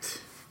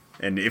stacked.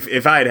 And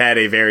if I had had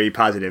a very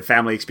positive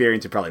family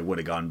experience, it probably would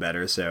have gone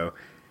better, so...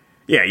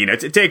 Yeah,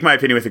 take my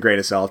opinion with a grain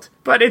of salt.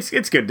 But it's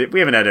good. We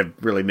haven't had a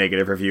really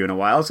negative review in a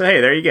while, so hey,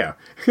 there you go.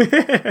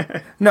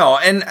 No,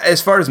 and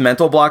as far as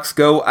mental blocks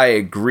go, I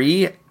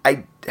agree.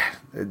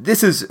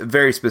 This is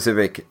very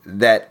specific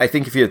that I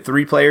think if you had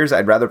 3 players,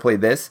 I'd rather play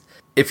this.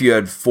 If you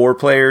had 4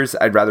 players,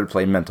 I'd rather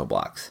play mental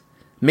blocks.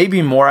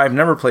 Maybe more. I've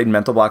never played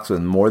mental blocks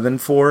with more than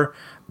 4.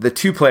 The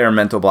 2-player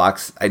mental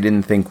blocks I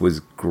didn't think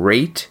was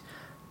great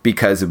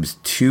because it was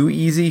too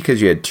easy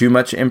because you had too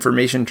much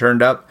information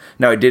turned up.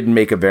 Now, I did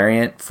make a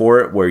variant for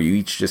it where you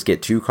each just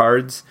get 2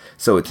 cards,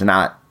 so it's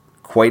not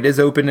quite as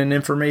open in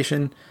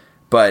information.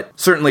 But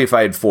certainly if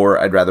I had 4,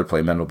 I'd rather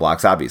play mental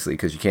blocks, obviously,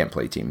 because you can't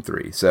play Team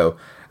 3. So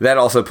that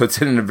also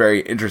puts it in a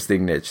very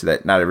interesting niche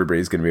that not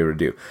everybody's going to be able to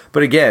do.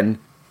 But again,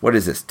 what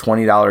is this,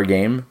 $20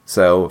 game?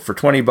 So for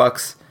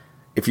 $20,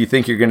 if you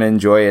think you're going to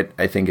enjoy it,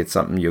 I think it's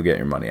something you'll get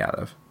your money out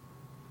of.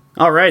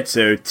 All right,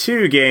 so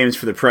 2 games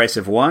for the price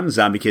of 1,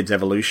 Zombie Kids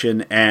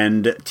Evolution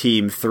and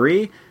Team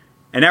 3.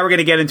 And now we're going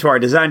to get into our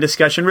design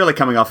discussion, really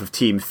coming off of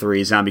Team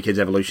 3. Zombie Kids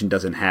Evolution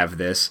doesn't have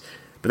this,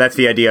 but that's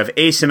the idea of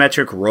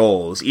asymmetric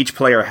roles. Each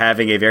player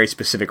having a very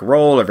specific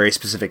role or very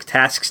specific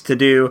tasks to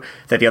do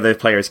that the other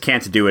players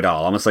can't do at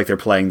all, almost like they're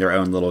playing their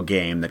own little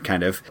game that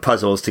kind of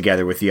puzzles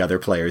together with the other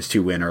players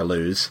to win or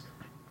lose.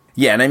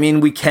 Yeah, and I mean,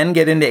 we can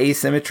get into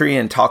asymmetry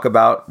and talk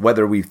about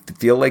whether we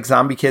feel like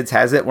Zombie Kids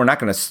has it. We're not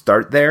going to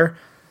start there.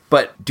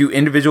 But do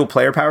individual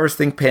player powers?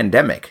 Think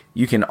Pandemic.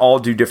 You can all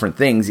do different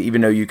things, even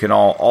though you can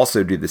all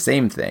also do the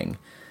same thing.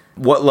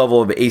 What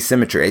level of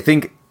asymmetry? I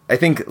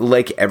think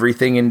like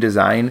everything in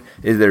design,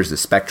 there's a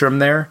spectrum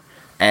there.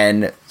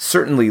 And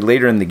certainly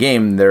later in the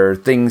game, there are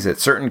things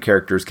that certain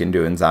characters can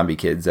do in Zombie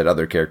Kids that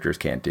other characters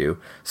can't do.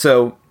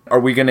 So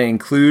are we going to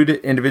include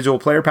individual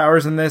player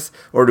powers in this?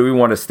 Or do we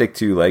want to stick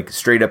to like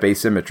straight up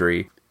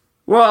asymmetry?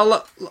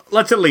 Well,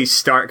 let's at least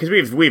start,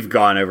 because we've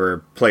gone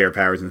over player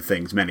powers and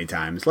things many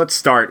times. Let's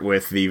start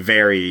with the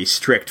very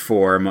strict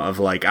form of,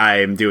 like,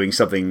 I am doing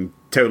something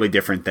totally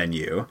different than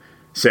you.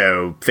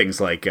 So things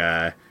like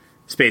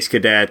Space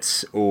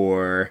Cadets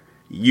or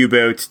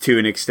U-Boat to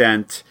an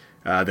extent,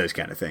 those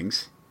kind of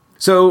things.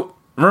 So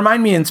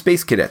remind me, in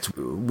Space Cadets,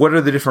 what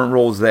are the different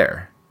roles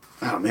there?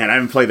 Oh man, I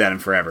haven't played that in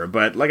forever,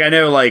 but like I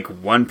know like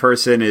one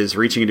person is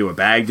reaching into a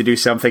bag to do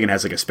something and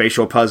has like a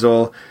spatial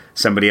puzzle,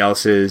 somebody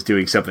else is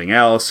doing something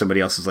else, somebody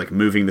else is like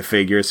moving the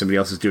figure, somebody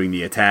else is doing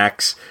the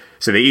attacks.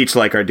 So they each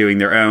like are doing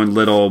their own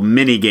little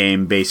mini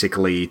game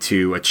basically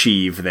to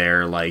achieve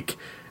their like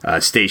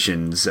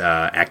station's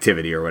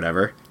activity or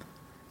whatever.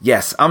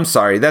 Yes, I'm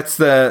sorry. That's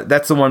the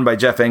one by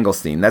Jeff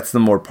Engelstein. That's the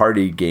more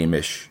party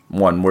game-ish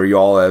one where you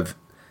all have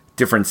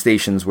different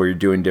stations where you're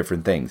doing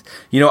different things.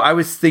 I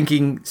was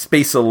thinking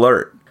Space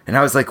Alert, and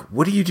I was like,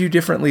 what do you do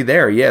differently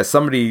there? Yeah,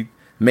 somebody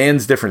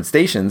mans different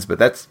stations, but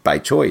that's by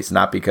choice,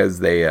 not because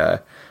they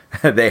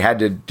had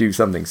to do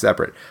something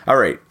separate. All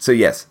right, so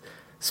yes,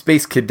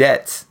 Space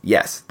Cadets,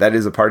 yes, that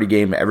is a party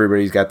game.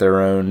 Everybody's got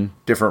their own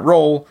different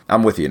role.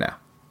 I'm with you now.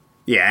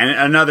 Yeah, and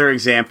another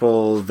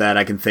example that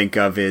I can think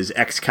of is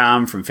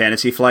XCOM from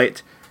Fantasy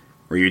Flight,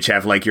 where you each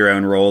have like your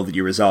own role that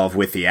you resolve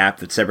with the app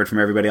that's separate from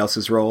everybody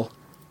else's role.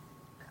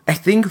 I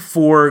think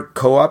for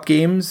co-op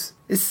games,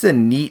 this is a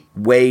neat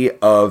way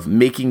of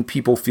making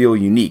people feel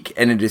unique.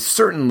 And it is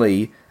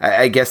certainly,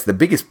 I guess, the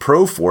biggest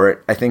pro for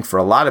it, I think, for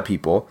a lot of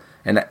people.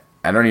 And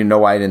I don't even know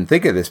why I didn't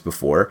think of this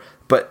before,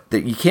 but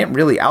that you can't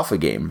really alpha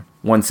game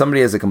when somebody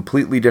has a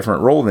completely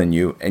different role than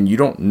you and you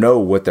don't know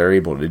what they're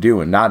able to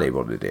do and not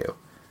able to do.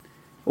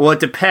 Well, it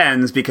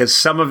depends, because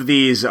some of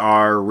these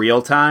are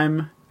real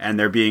time and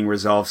they're being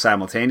resolved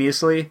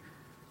simultaneously.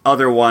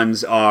 Other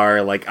ones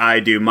are like, I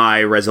do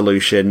my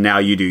resolution, now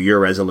you do your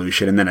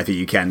resolution, and then I think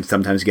you can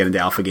sometimes get into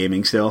alpha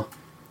gaming still.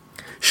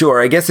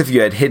 Sure, I guess if you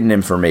had hidden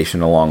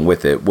information along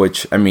with it,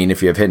 which, I mean,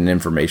 if you have hidden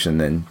information,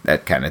 then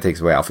that kind of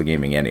takes away alpha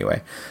gaming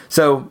anyway.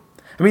 So,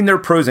 I mean, there are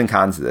pros and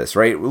cons to this,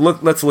 right?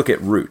 Let's look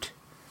at Root.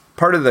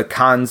 Part of the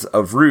cons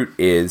of Root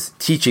is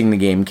teaching the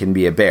game can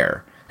be a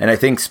bear. And I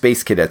think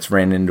Space Cadets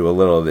ran into a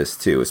little of this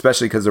too,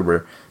 especially because there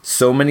were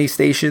so many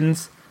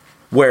stations.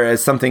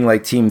 Whereas something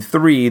like Team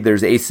 3,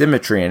 there's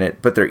asymmetry in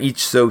it, but they're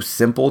each so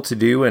simple to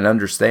do and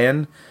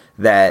understand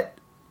that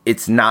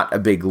it's not a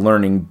big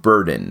learning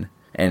burden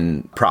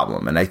and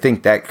problem. And I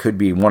think that could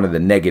be one of the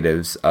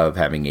negatives of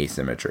having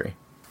asymmetry.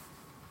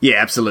 Yeah,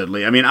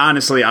 absolutely. I mean,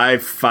 honestly, I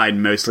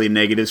find mostly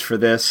negatives for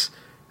this,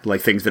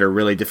 like things that are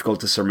really difficult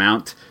to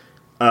surmount.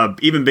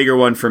 Even bigger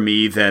one for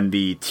me than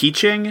the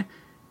teaching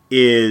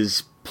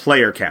is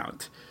player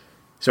count.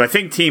 So I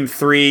think Team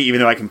 3, even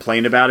though I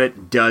complained about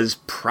it, does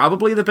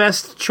probably the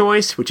best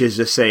choice, which is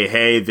just say,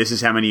 hey, this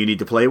is how many you need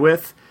to play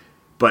with.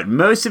 But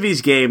most of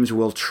these games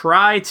will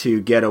try to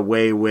get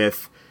away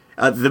with...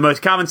 the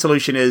most common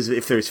solution is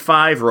if there's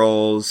 5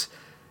 roles,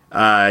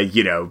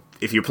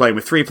 if you're playing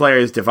with 3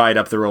 players, divide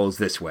up the roles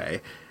this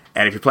way.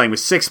 And if you're playing with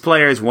 6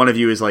 players, one of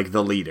you is like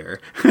the leader.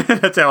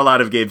 That's how a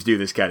lot of games do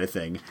this kind of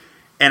thing.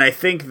 And I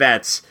think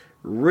that's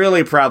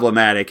really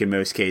problematic in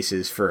most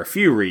cases for a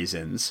few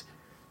reasons.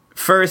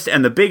 First,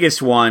 and the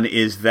biggest one,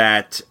 is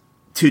that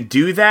to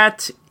do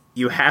that,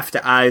 you have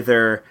to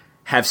either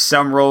have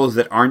some roles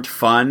that aren't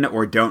fun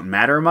or don't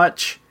matter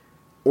much,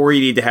 or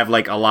you need to have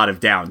like a lot of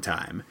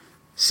downtime.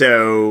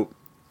 So,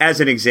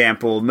 as an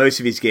example, most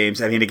of these games,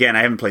 I mean, again,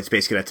 I haven't played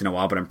Space Cadets in a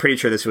while, but I'm pretty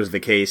sure this was the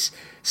case.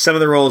 Some of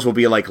the roles will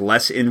be like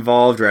less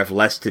involved or have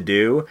less to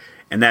do,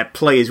 and that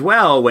plays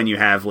well when you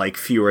have like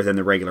fewer than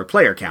the regular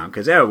player count,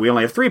 because, we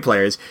only have 3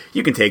 players,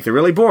 you can take the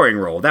really boring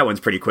role. That one's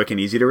pretty quick and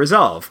easy to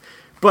resolve.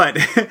 But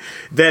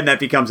then that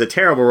becomes a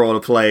terrible role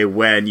to play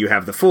when you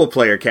have the full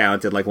player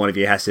count and like one of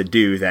you has to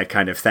do that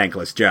kind of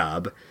thankless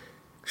job.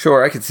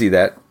 Sure, I could see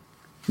that.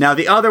 Now,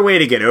 the other way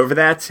to get over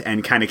that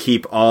and kind of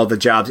keep all the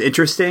jobs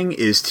interesting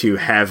is to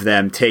have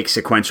them take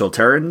sequential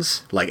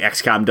turns, like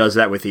XCOM does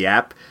that with the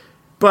app.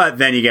 But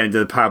then you get into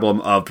the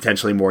problem of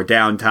potentially more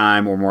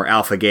downtime or more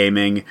alpha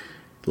gaming.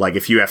 Like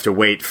if you have to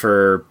wait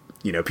for,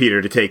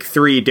 Peter to take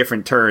 3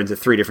 different turns at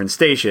 3 different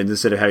stations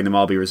instead of having them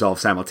all be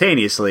resolved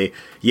simultaneously,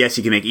 yes,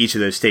 you can make each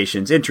of those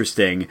stations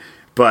interesting,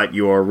 but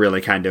you're really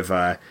kind of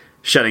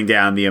shutting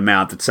down the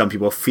amount that some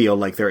people feel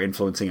like they're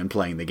influencing and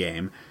playing the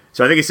game.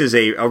 So I think this is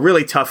a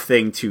really tough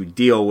thing to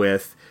deal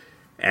with,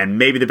 and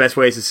maybe the best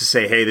way is to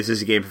say, hey, this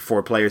is a game for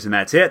 4 players and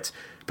that's it.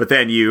 But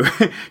then you,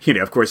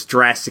 of course,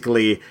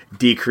 drastically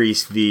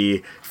decrease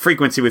the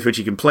frequency with which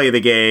you can play the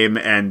game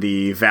and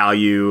the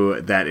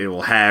value that it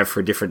will have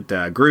for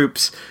different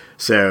groups.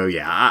 So,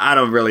 yeah, I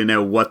don't really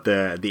know what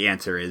the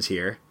answer is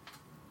here.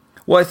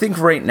 Well, I think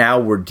right now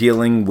we're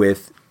dealing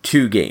with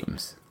 2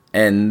 games,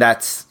 and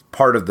that's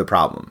part of the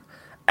problem.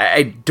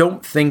 I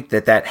don't think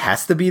that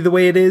has to be the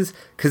way it is,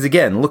 because,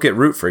 again, look at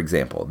Root, for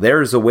example.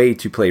 There is a way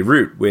to play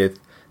Root with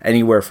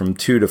anywhere from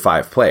 2 to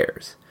 5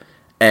 players,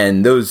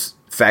 and those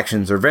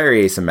factions are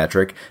very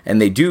asymmetric,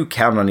 and they do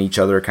count on each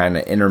other kind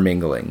of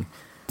intermingling.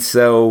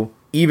 So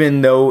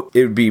even though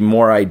it would be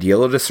more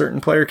ideal at a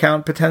certain player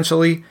count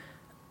potentially,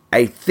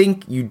 I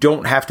think you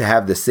don't have to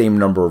have the same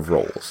number of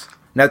roles.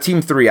 Now,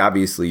 Team 3,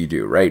 obviously you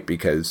do, right?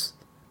 Because,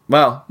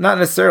 well, not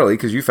necessarily,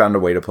 because you found a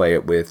way to play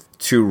it with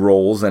 2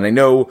 roles, and I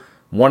know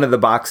one of the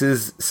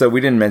boxes, so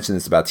we didn't mention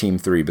this about Team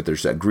 3, but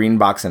there's a green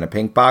box and a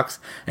pink box,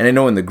 and I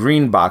know in the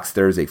green box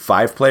there's a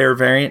 5-player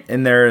variant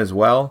in there as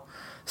well.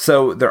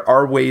 So there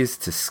are ways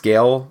to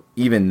scale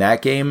even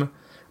that game,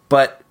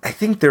 but I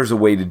think there's a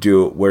way to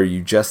do it where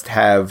you just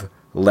have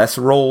less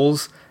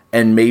roles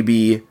and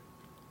maybe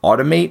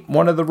automate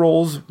one of the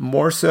roles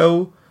more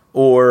so,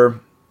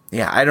 or,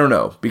 I don't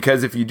know,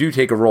 because if you do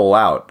take a role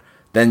out,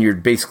 then you're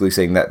basically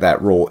saying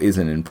that role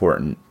isn't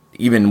important,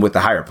 even with the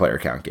higher player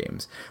count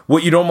games.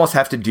 What you'd almost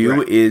have to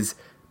do is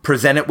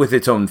present it with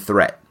its own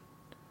threat,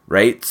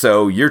 right?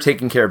 So you're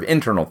taking care of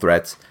internal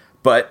threats,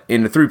 but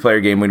in a 3-player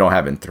game, we don't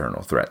have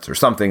internal threats or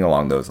something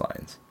along those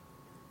lines.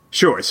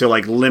 Sure, so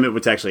like limit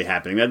what's actually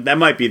happening. That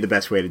might be the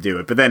best way to do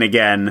it. But then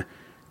again,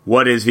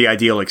 what is the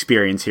ideal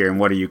experience here, and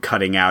what are you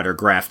cutting out or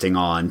grafting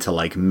on to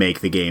like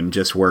make the game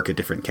just work at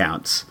different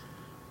counts?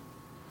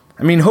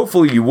 I mean,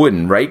 hopefully you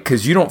wouldn't, right?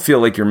 Because you don't feel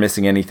like you're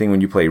missing anything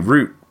when you play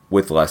Root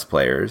with less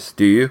players,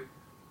 do you?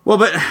 Well,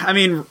 but I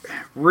mean,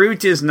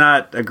 Root is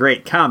not a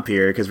great comp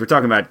here because we're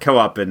talking about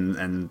co-op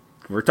and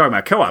we're talking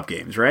about co-op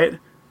games, right?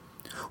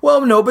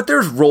 Well, no, but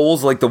there's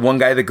roles like the one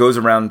guy that goes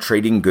around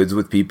trading goods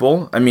with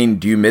people. I mean,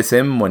 do you miss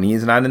him when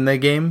he's not in the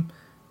game?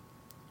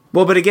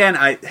 Well, but again,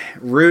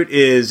 Root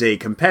is a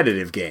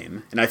competitive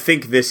game, and I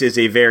think this is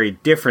a very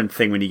different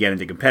thing when you get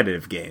into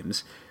competitive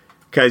games.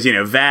 Because,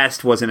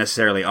 Vast wasn't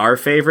necessarily our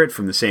favorite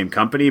from the same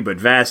company, but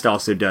Vast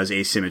also does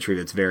asymmetry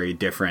that's very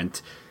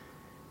different.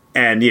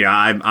 And,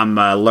 I'm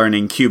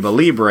learning Cuba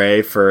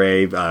Libre for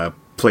a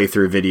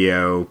playthrough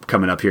video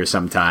coming up here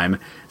sometime.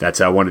 That's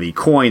one of the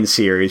coin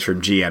series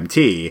from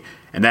GMT,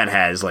 and that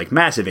has,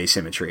 massive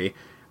asymmetry.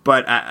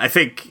 But I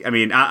think, I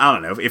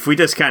don't know, if we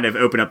just kind of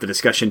open up the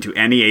discussion to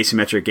any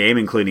asymmetric game,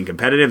 including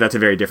competitive, that's a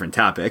very different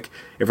topic.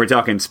 If we're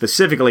talking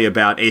specifically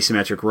about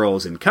asymmetric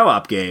roles in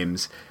co-op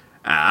games,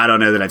 I don't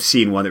know that I've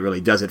seen one that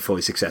really does it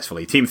fully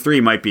successfully. Team 3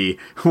 might be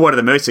one of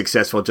the most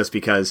successful just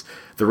because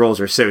the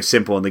roles are so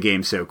simple and the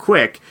game so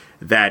quick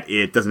that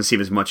it doesn't seem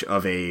as much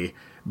of a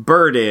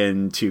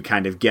burden to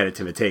kind of get it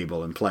to the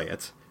table and play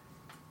it.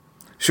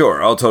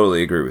 Sure, I'll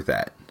totally agree with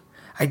that.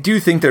 I do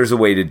think there's a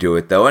way to do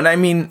it, though,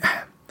 and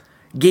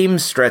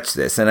games stretch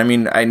this,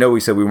 and I know we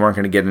said we weren't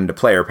going to get into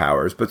player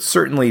powers, but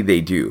certainly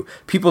they do.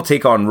 People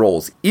take on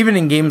roles. Even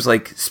in games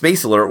like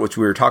Space Alert, which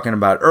we were talking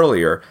about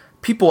earlier,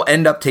 people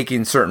end up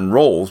taking certain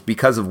roles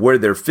because of where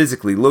they're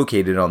physically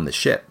located on the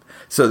ship.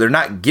 So they're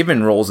not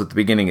given roles at the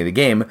beginning of the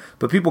game,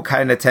 but people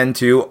kind of tend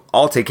to,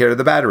 I'll take care of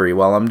the battery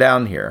while I'm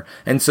down here.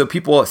 And so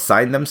people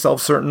assign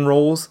themselves certain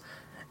roles,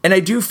 and I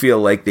do feel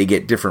like they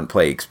get different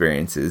play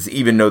experiences,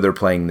 even though they're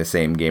playing the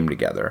same game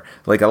together.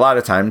 Like a lot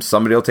of times,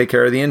 somebody will take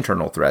care of the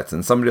internal threats,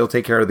 and somebody will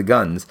take care of the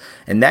guns,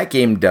 and that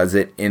game does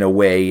it in a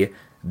way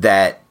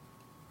that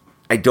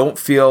I don't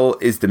feel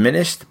is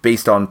diminished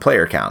based on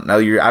player count. Now,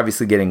 you're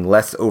obviously getting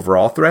less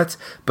overall threats,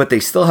 but they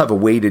still have a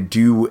way to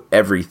do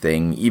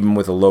everything, even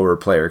with a lower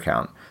player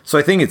count. So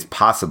I think it's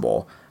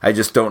possible. I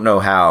just don't know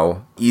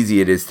how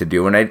easy it is to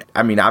do. And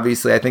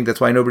obviously, I think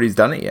that's why nobody's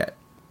done it yet.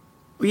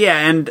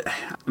 Yeah, and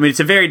it's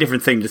a very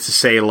different thing just to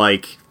say,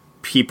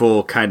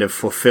 people kind of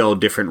fulfill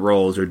different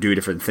roles or do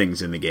different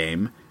things in the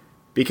game.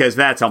 Because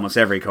that's almost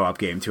every co-op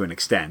game to an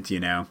extent,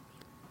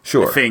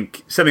 Sure. I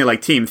think something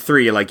like Team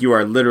 3, you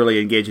are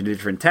literally engaged in a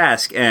different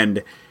task,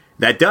 and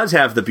that does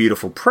have the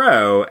beautiful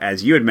pro,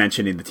 as you had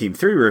mentioned in the Team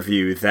 3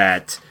 review,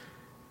 that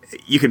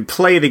you can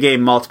play the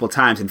game multiple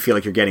times and feel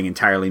like you're getting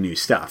entirely new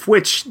stuff,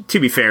 which, to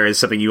be fair, is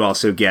something you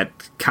also get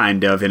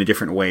kind of in a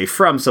different way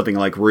from something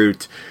like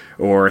Root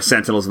or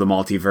Sentinels of the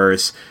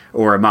Multiverse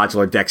or a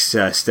modular deck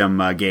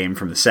system game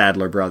from the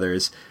Sadler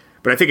Brothers.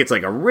 But I think it's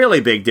a really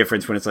big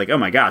difference when it's oh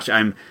my gosh,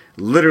 I'm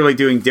literally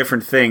doing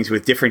different things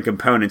with different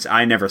components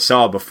I never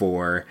saw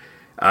before,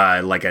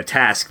 like a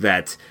task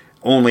that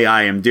only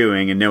I am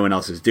doing and no one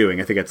else is doing.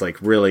 I think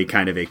it's really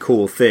kind of a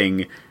cool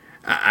thing.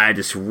 I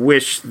just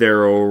wish there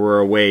were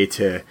a way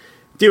to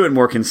do it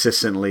more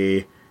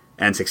consistently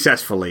and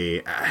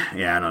successfully.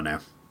 I don't know.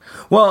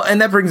 Well,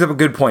 and that brings up a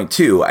good point,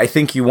 too. I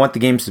think you want the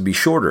games to be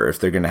shorter if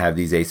they're going to have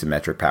these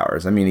asymmetric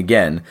powers.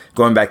 Again,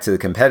 going back to the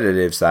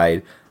competitive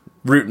side,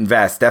 Root and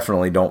Vast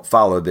definitely don't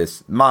follow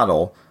this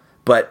model,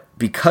 but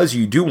because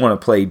you do want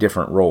to play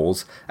different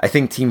roles, I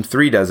think Team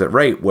 3 does it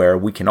right, where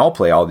we can all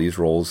play all these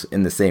roles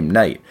in the same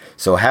night.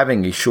 So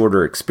having a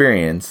shorter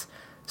experience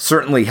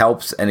certainly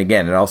helps, and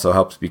again, it also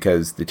helps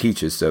because the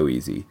teach is so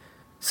easy.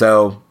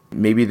 So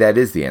maybe that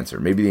is the answer.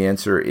 Maybe the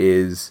answer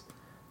is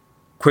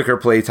quicker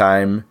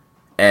playtime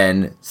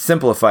and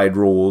simplified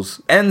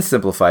rules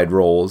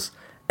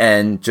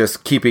and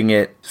just keeping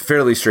it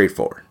fairly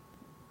straightforward.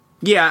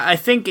 Yeah, I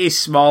think a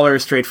smaller,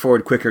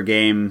 straightforward, quicker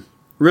game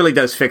really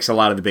does fix a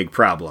lot of the big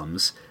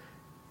problems.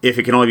 If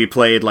it can only be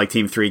played like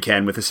Team 3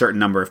 can with a certain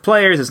number of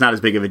players, it's not as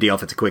big of a deal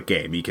if it's a quick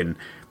game. You can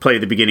play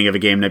at the beginning of a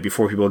game night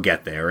before people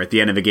get there, or at the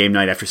end of a game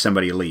night after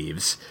somebody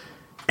leaves.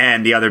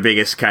 And the other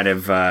biggest kind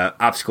of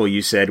obstacle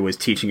you said was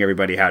teaching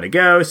everybody how to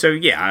go. So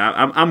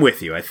yeah, I'm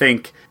with you. I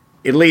think,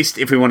 at least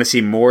if we want to see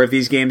more of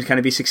these games kind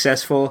of be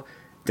successful,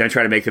 don't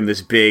try to make them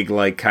this big,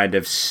 kind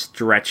of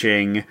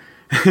stretching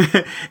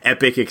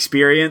epic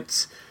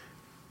experience.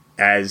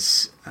 I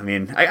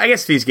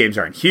guess these games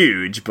aren't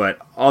huge, but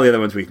all the other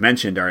ones we've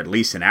mentioned are at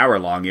least an hour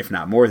long, if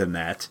not more than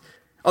that.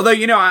 Although,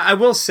 I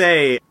will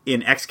say,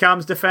 in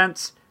XCOM's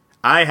defense,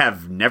 I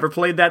have never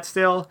played that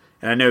still,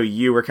 and I know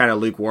you were kind of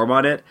lukewarm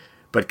on it,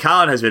 but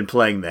Colin has been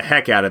playing the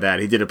heck out of that.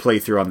 He did a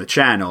playthrough on the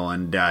channel,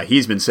 and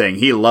he's been saying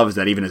he loves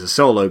that even as a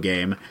solo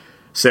game.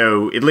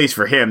 So, at least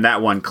for him,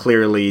 that one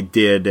clearly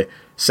did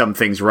some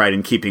things right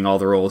in keeping all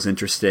the roles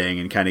interesting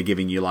and kind of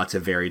giving you lots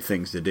of varied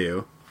things to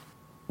do.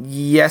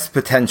 Yes,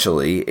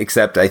 potentially,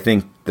 except I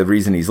think the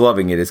reason he's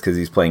loving it is because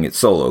he's playing it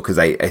solo, because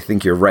I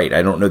think you're right.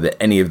 I don't know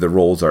that any of the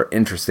roles are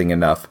interesting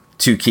enough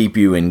to keep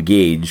you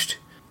engaged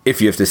if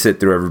you have to sit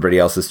through everybody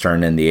else's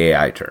turn and the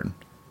AI turn.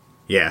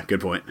 Yeah,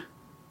 good point.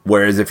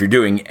 Whereas if you're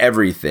doing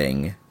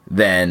everything,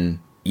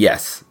 then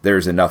yes,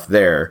 there's enough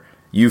there.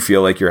 You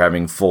feel like you're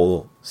having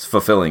full,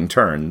 fulfilling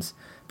turns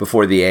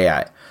before the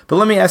AI. But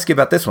let me ask you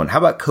about this one. How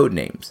about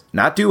Codenames?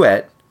 Not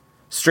Duet,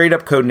 straight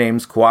up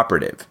Codenames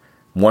cooperative.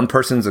 One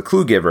person's a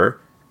clue giver,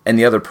 and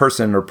the other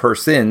person or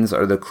persons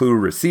are the clue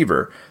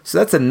receiver. So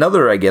that's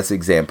another, I guess,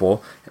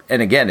 example.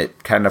 And again,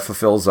 it kind of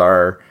fulfills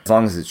as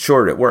long as it's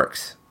short, it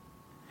works.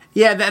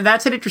 Yeah,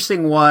 that's an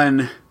interesting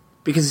one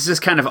because it's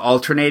just kind of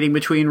alternating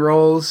between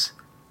roles.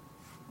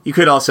 You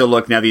could also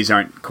look, now these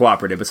aren't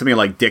cooperative, but something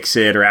like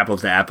Dixit or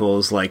Apples to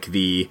Apples, like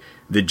the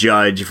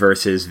judge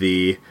versus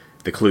the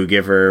clue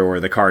giver or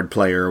the card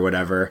player or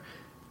whatever.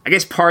 I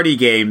guess party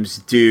games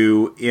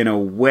do, in a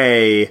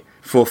way,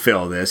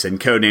 fulfill this, and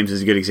Codenames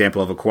is a good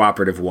example of a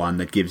cooperative one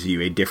that gives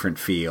you a different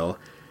feel.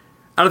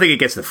 I don't think it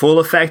gets the full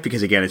effect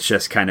because, again, it's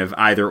just kind of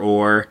either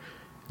or.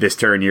 This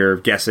turn you're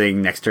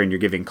guessing, next turn you're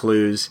giving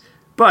clues.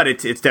 But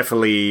it's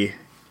definitely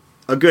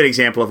a good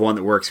example of one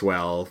that works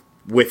well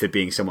with it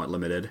being somewhat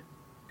limited.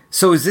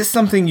 So is this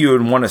something you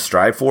would want to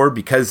strive for?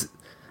 Because,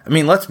 I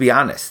mean, let's be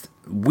honest.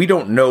 We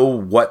don't know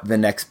what the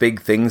next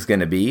big thing's going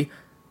to be,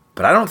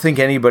 but I don't think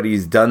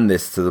anybody's done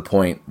this to the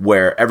point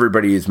where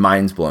everybody's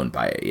mind's blown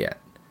by it yet.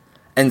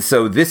 And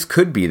so this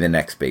could be the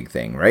next big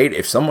thing, right?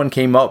 If someone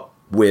came up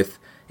with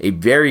a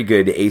very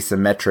good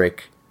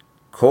asymmetric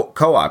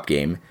co-op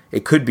game,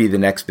 it could be the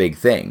next big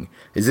thing.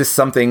 Is this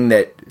something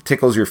that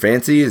tickles your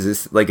fancy? Is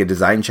this like a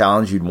design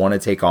challenge you'd want to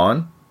take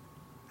on?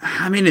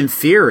 I mean, in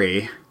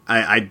theory,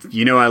 I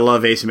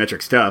love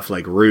asymmetric stuff.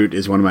 Like Root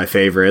is one of my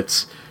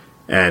favorites.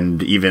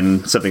 And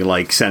even something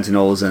like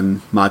Sentinels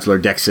and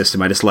Modular Deck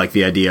System, I just like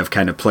the idea of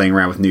kind of playing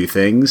around with new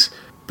things.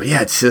 But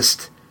yeah, it's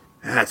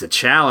a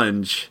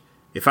challenge.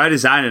 If I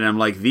design it, I'm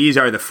like, these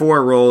are the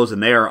 4 roles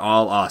and they are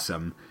all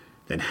awesome.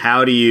 Then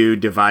how do you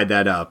divide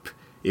that up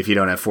if you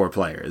don't have 4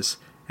 players?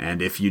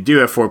 And if you do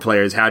have 4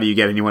 players, how do you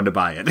get anyone to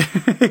buy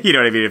it? You know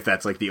what I mean? If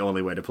that's like the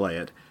only way to play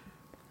it.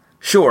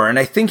 Sure, and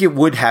I think it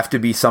would have to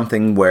be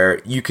something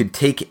where you could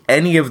take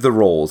any of the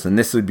roles, and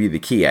this would be the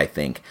key, I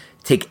think.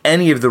 Take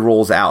any of the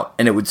roles out,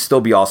 and it would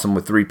still be awesome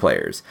with 3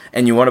 players.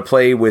 And you want to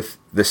play with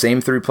the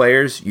same 3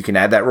 players, you can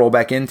add that role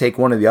back in, take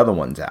one of the other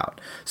ones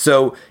out.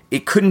 So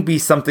it couldn't be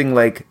something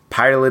like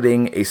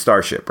piloting a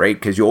starship, right?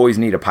 Because you always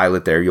need a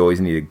pilot there, you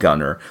always need a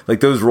gunner. Like,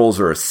 those roles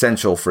are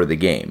essential for the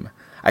game.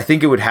 I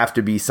think it would have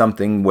to be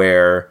something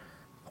where,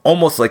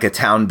 almost like a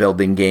town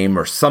building game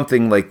or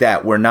something like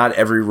that, where not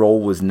every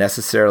role was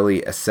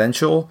necessarily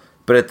essential,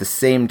 but at the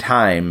same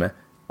time,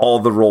 all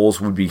the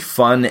roles would be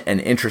fun and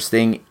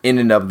interesting in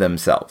and of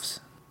themselves.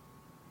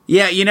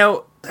 Yeah,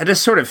 I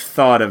just sort of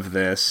thought of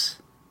this,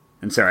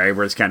 and sorry,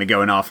 we're just kind of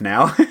going off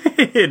now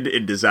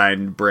in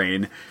design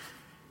brain.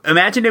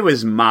 Imagine it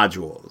was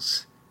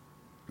modules.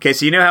 Okay,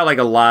 so you know how like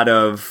a lot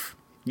of,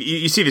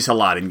 you see this a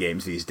lot in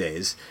games these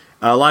days.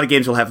 A lot of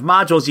games will have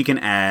modules you can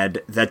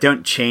add that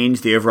don't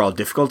change the overall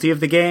difficulty of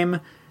the game,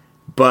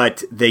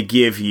 but they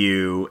give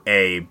you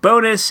a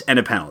bonus and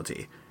a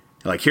penalty.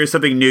 Like, here's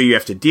something new you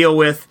have to deal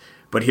with,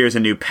 but here's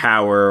a new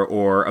power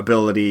or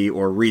ability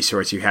or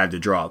resource you have to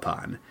draw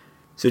upon.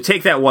 So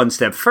take that one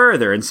step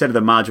further. Instead of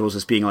the modules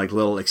just being like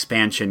little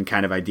expansion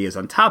kind of ideas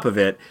on top of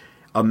it,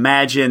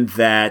 imagine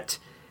that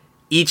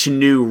each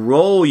new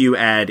role you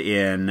add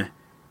in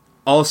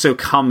also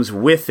comes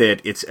with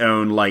it its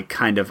own like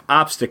kind of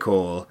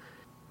obstacle,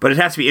 but it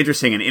has to be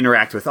interesting and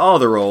interact with all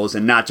the roles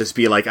and not just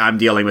be like, I'm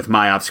dealing with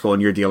my obstacle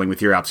and you're dealing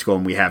with your obstacle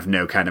and we have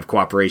no kind of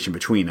cooperation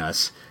between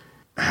us.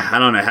 I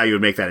don't know how you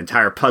would make that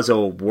entire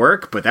puzzle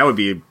work, but that would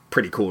be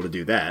pretty cool to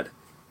do that.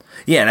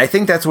 Yeah, and I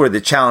think that's where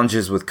the challenge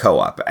is with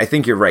co-op. I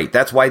think you're right.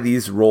 That's why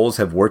these roles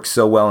have worked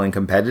so well in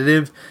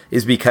competitive,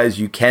 is because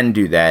you can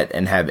do that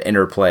and have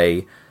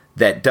interplay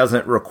that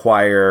doesn't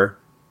require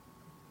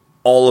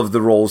all of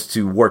the roles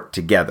to work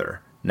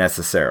together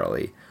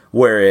necessarily.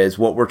 Whereas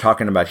what we're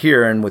talking about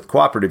here and with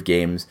cooperative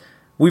games,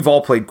 we've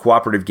all played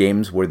cooperative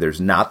games where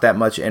there's not that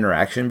much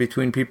interaction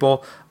between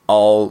people.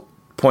 I'll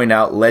point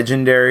out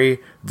Legendary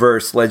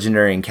versus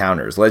Legendary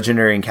Encounters.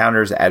 Legendary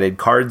Encounters added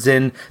cards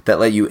in that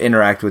let you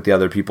interact with the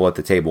other people at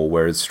the table,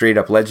 whereas straight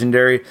up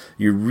Legendary,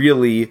 you're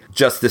really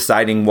just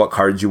deciding what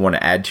cards you want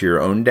to add to your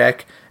own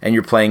deck, and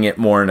you're playing it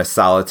more in a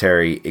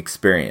solitary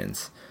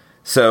experience.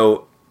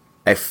 So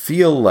I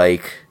feel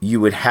like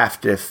you would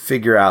have to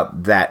figure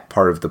out that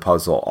part of the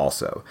puzzle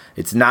also.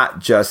 It's not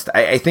just,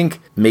 I think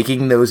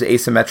making those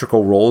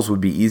asymmetrical roles would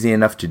be easy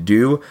enough to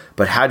do,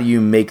 but how do you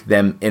make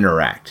them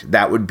interact?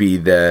 That would be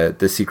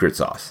the secret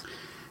sauce.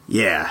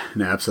 Yeah,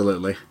 no,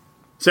 absolutely.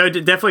 So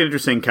definitely an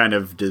interesting kind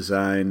of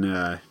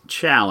design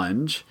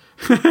challenge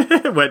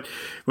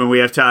when we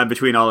have time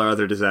between all our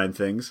other design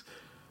things.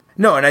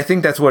 No, and I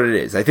think that's what it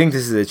is. I think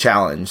this is a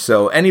challenge.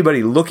 So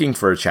anybody looking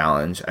for a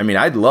challenge, I mean,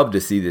 I'd love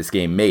to see this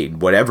game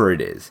made, whatever it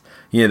is,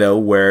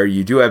 where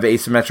you do have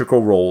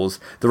asymmetrical roles.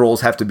 The roles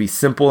have to be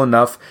simple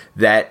enough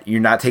that you're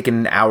not taking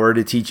an hour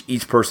to teach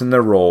each person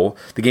their role.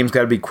 The game's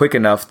got to be quick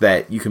enough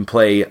that you can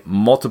play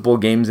multiple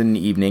games in the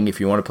evening if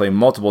you want to play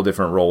multiple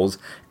different roles.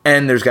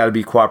 And there's got to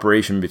be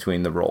cooperation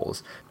between the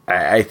roles.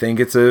 I think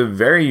it's a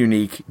very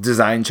unique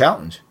design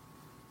challenge.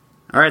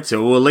 All right,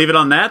 so we'll leave it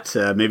on that.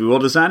 Maybe we'll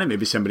design it.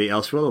 Maybe somebody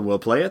else will, and we'll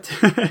play it.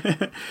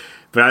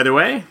 But either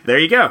way, there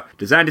you go.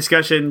 Design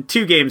discussion,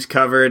 2 games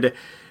covered,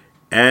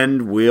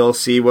 and we'll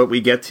see what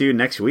we get to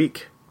next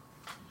week.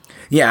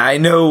 Yeah, I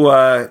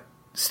know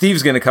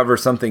Steve's going to cover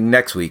something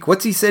next week.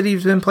 What's he said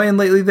he's been playing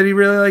lately that he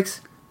really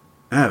likes?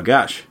 Oh,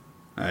 gosh.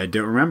 I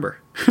don't remember.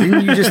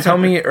 Didn't you just tell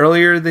me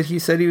earlier that he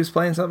said he was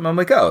playing something? I'm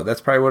like, oh,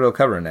 that's probably what he'll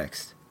cover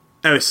next.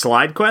 Oh,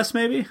 Slide Quest,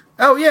 maybe?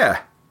 Oh,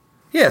 yeah.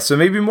 Yeah, so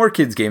maybe more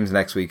kids' games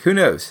next week. Who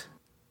knows?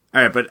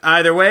 All right, but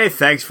either way,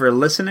 thanks for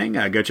listening.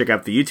 Go check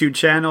out the YouTube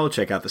channel,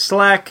 check out the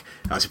Slack,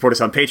 support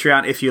us on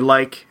Patreon if you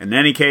like. In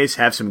any case,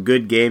 have some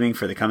good gaming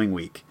for the coming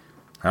week.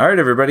 All right,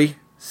 everybody.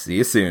 See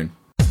you soon.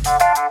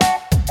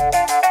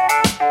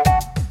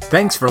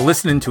 Thanks for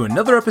listening to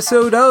another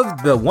episode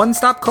of the One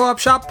Stop Co-op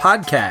Shop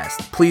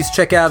podcast. Please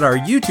check out our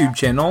YouTube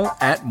channel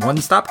at One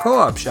Stop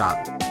Co-op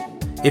Shop.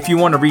 If you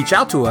want to reach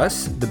out to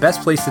us, the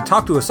best place to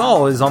talk to us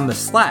all is on the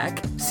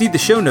Slack. See the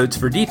show notes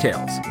for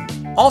details.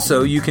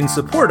 Also, you can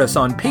support us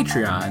on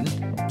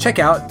Patreon. Check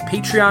out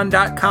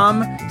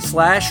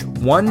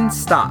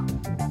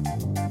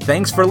patreon.com/onestop.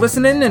 Thanks for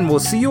listening, and we'll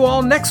see you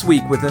all next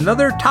week with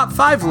another Top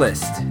 5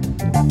 list.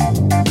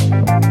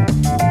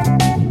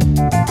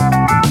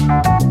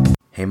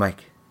 Hey,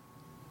 Mike.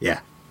 Yeah.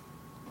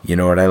 You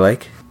know what I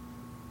like?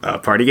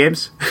 Party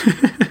games?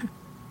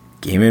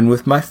 Gaming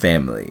with my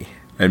family.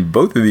 And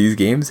both of these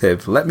games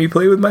have let me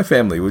play with my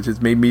family, which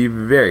has made me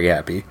very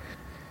happy.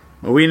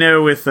 Well, we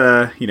know with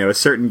a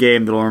certain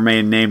game that'll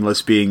remain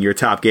nameless being your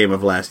top game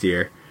of last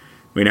year,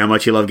 we know how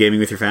much you love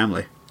gaming with your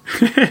family.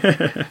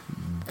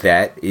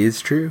 That is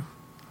true.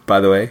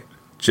 By the way,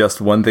 just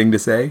one thing to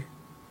say.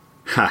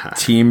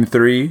 Team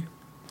 3,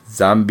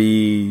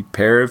 zombie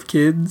pair of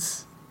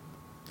kids.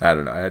 I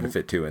don't know. I had to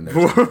fit 2 in there.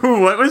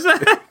 What was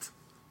that?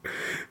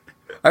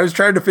 I was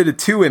trying to fit a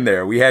 2 in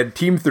there. We had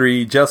Team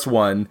 3, just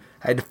one.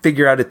 I had to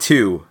figure out a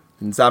 2.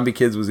 And Zombie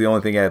Kids was the only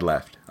thing I had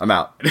left. I'm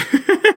out.